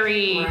 this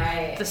fairy,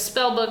 the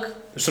spell book.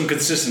 There's some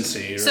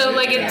consistency. So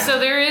so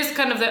there is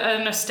kind of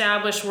an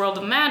established world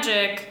of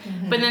magic,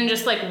 but then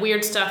just like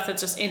weird stuff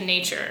that's just in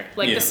nature,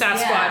 like the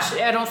Sasquatch.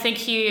 I don't think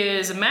he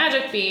is a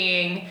magic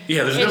being.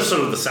 Yeah, there's an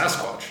episode of the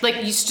Sasquatch. Like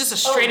he's just a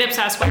straight up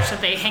Sasquatch that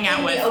they hang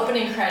out with. In the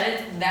opening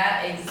credits,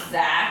 that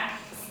exact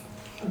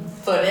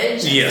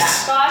footage of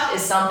Sasquatch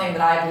is something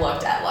that I've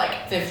looked at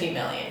like 50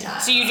 million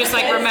times. So you just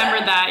like remember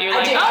that. You're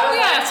like,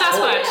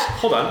 Sasquatch.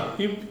 Hold on.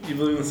 You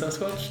believe in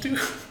Sasquatch too?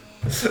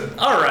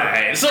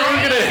 Alright, so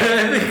we're gonna...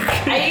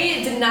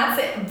 I did not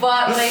say,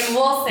 but I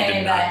will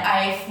say that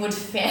I would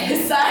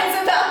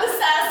fantasize about the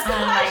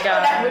Sasquatch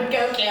when I would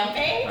go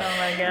camping. Oh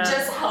my god.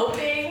 Just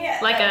hoping.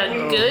 Like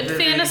a good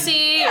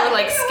fantasy or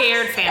like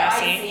scared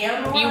fantasy?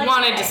 You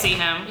wanted to see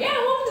him. Yeah, I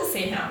wanted to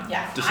see him.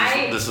 Yeah.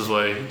 This is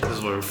why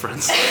we're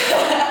friends.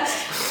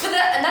 And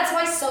that's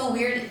why it's so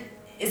weird.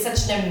 It's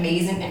such an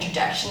amazing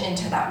interjection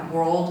into that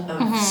world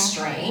of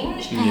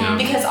strange.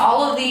 Because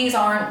all of these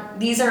are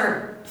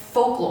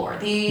folklore.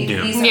 These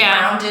are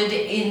grounded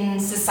in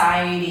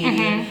society.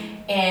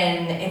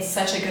 And it's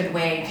such a good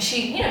way because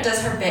she,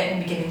 does her bit in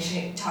the beginning.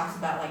 She talks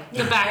about like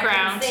the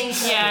background.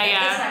 Things, this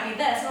might be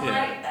this. And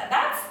I'm like,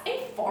 that's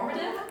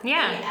informative.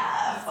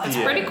 Yeah, like, it's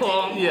pretty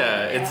cool.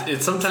 Yeah,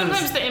 it's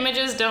sometimes the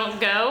images don't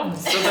go.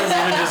 Sometimes the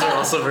images are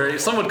also very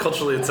somewhat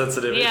culturally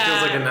insensitive. It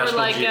feels like a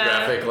National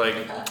Geographic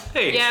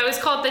hey. Yeah, it was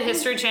called the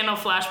History Channel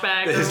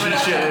flashback. The History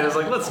Channel is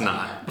like, let's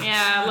not.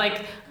 Yeah,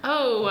 like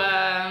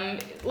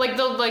like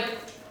they'll like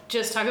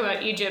just talk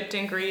about Egypt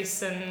and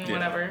Greece and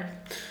whatever.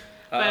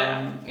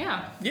 But,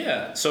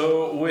 Yeah,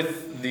 so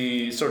with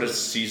the sort of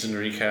season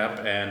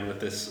recap and with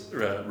this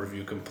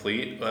review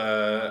complete,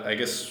 I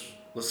guess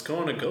let's go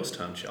on a ghost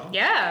hunt, y'all.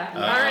 Yeah.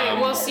 All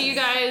right, we'll see you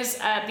guys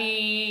at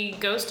the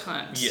ghost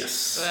hunt. Yes.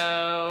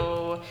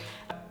 So...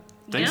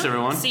 Thanks,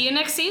 everyone. See you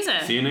next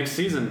season. See you next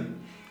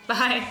season.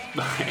 Bye.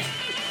 Bye.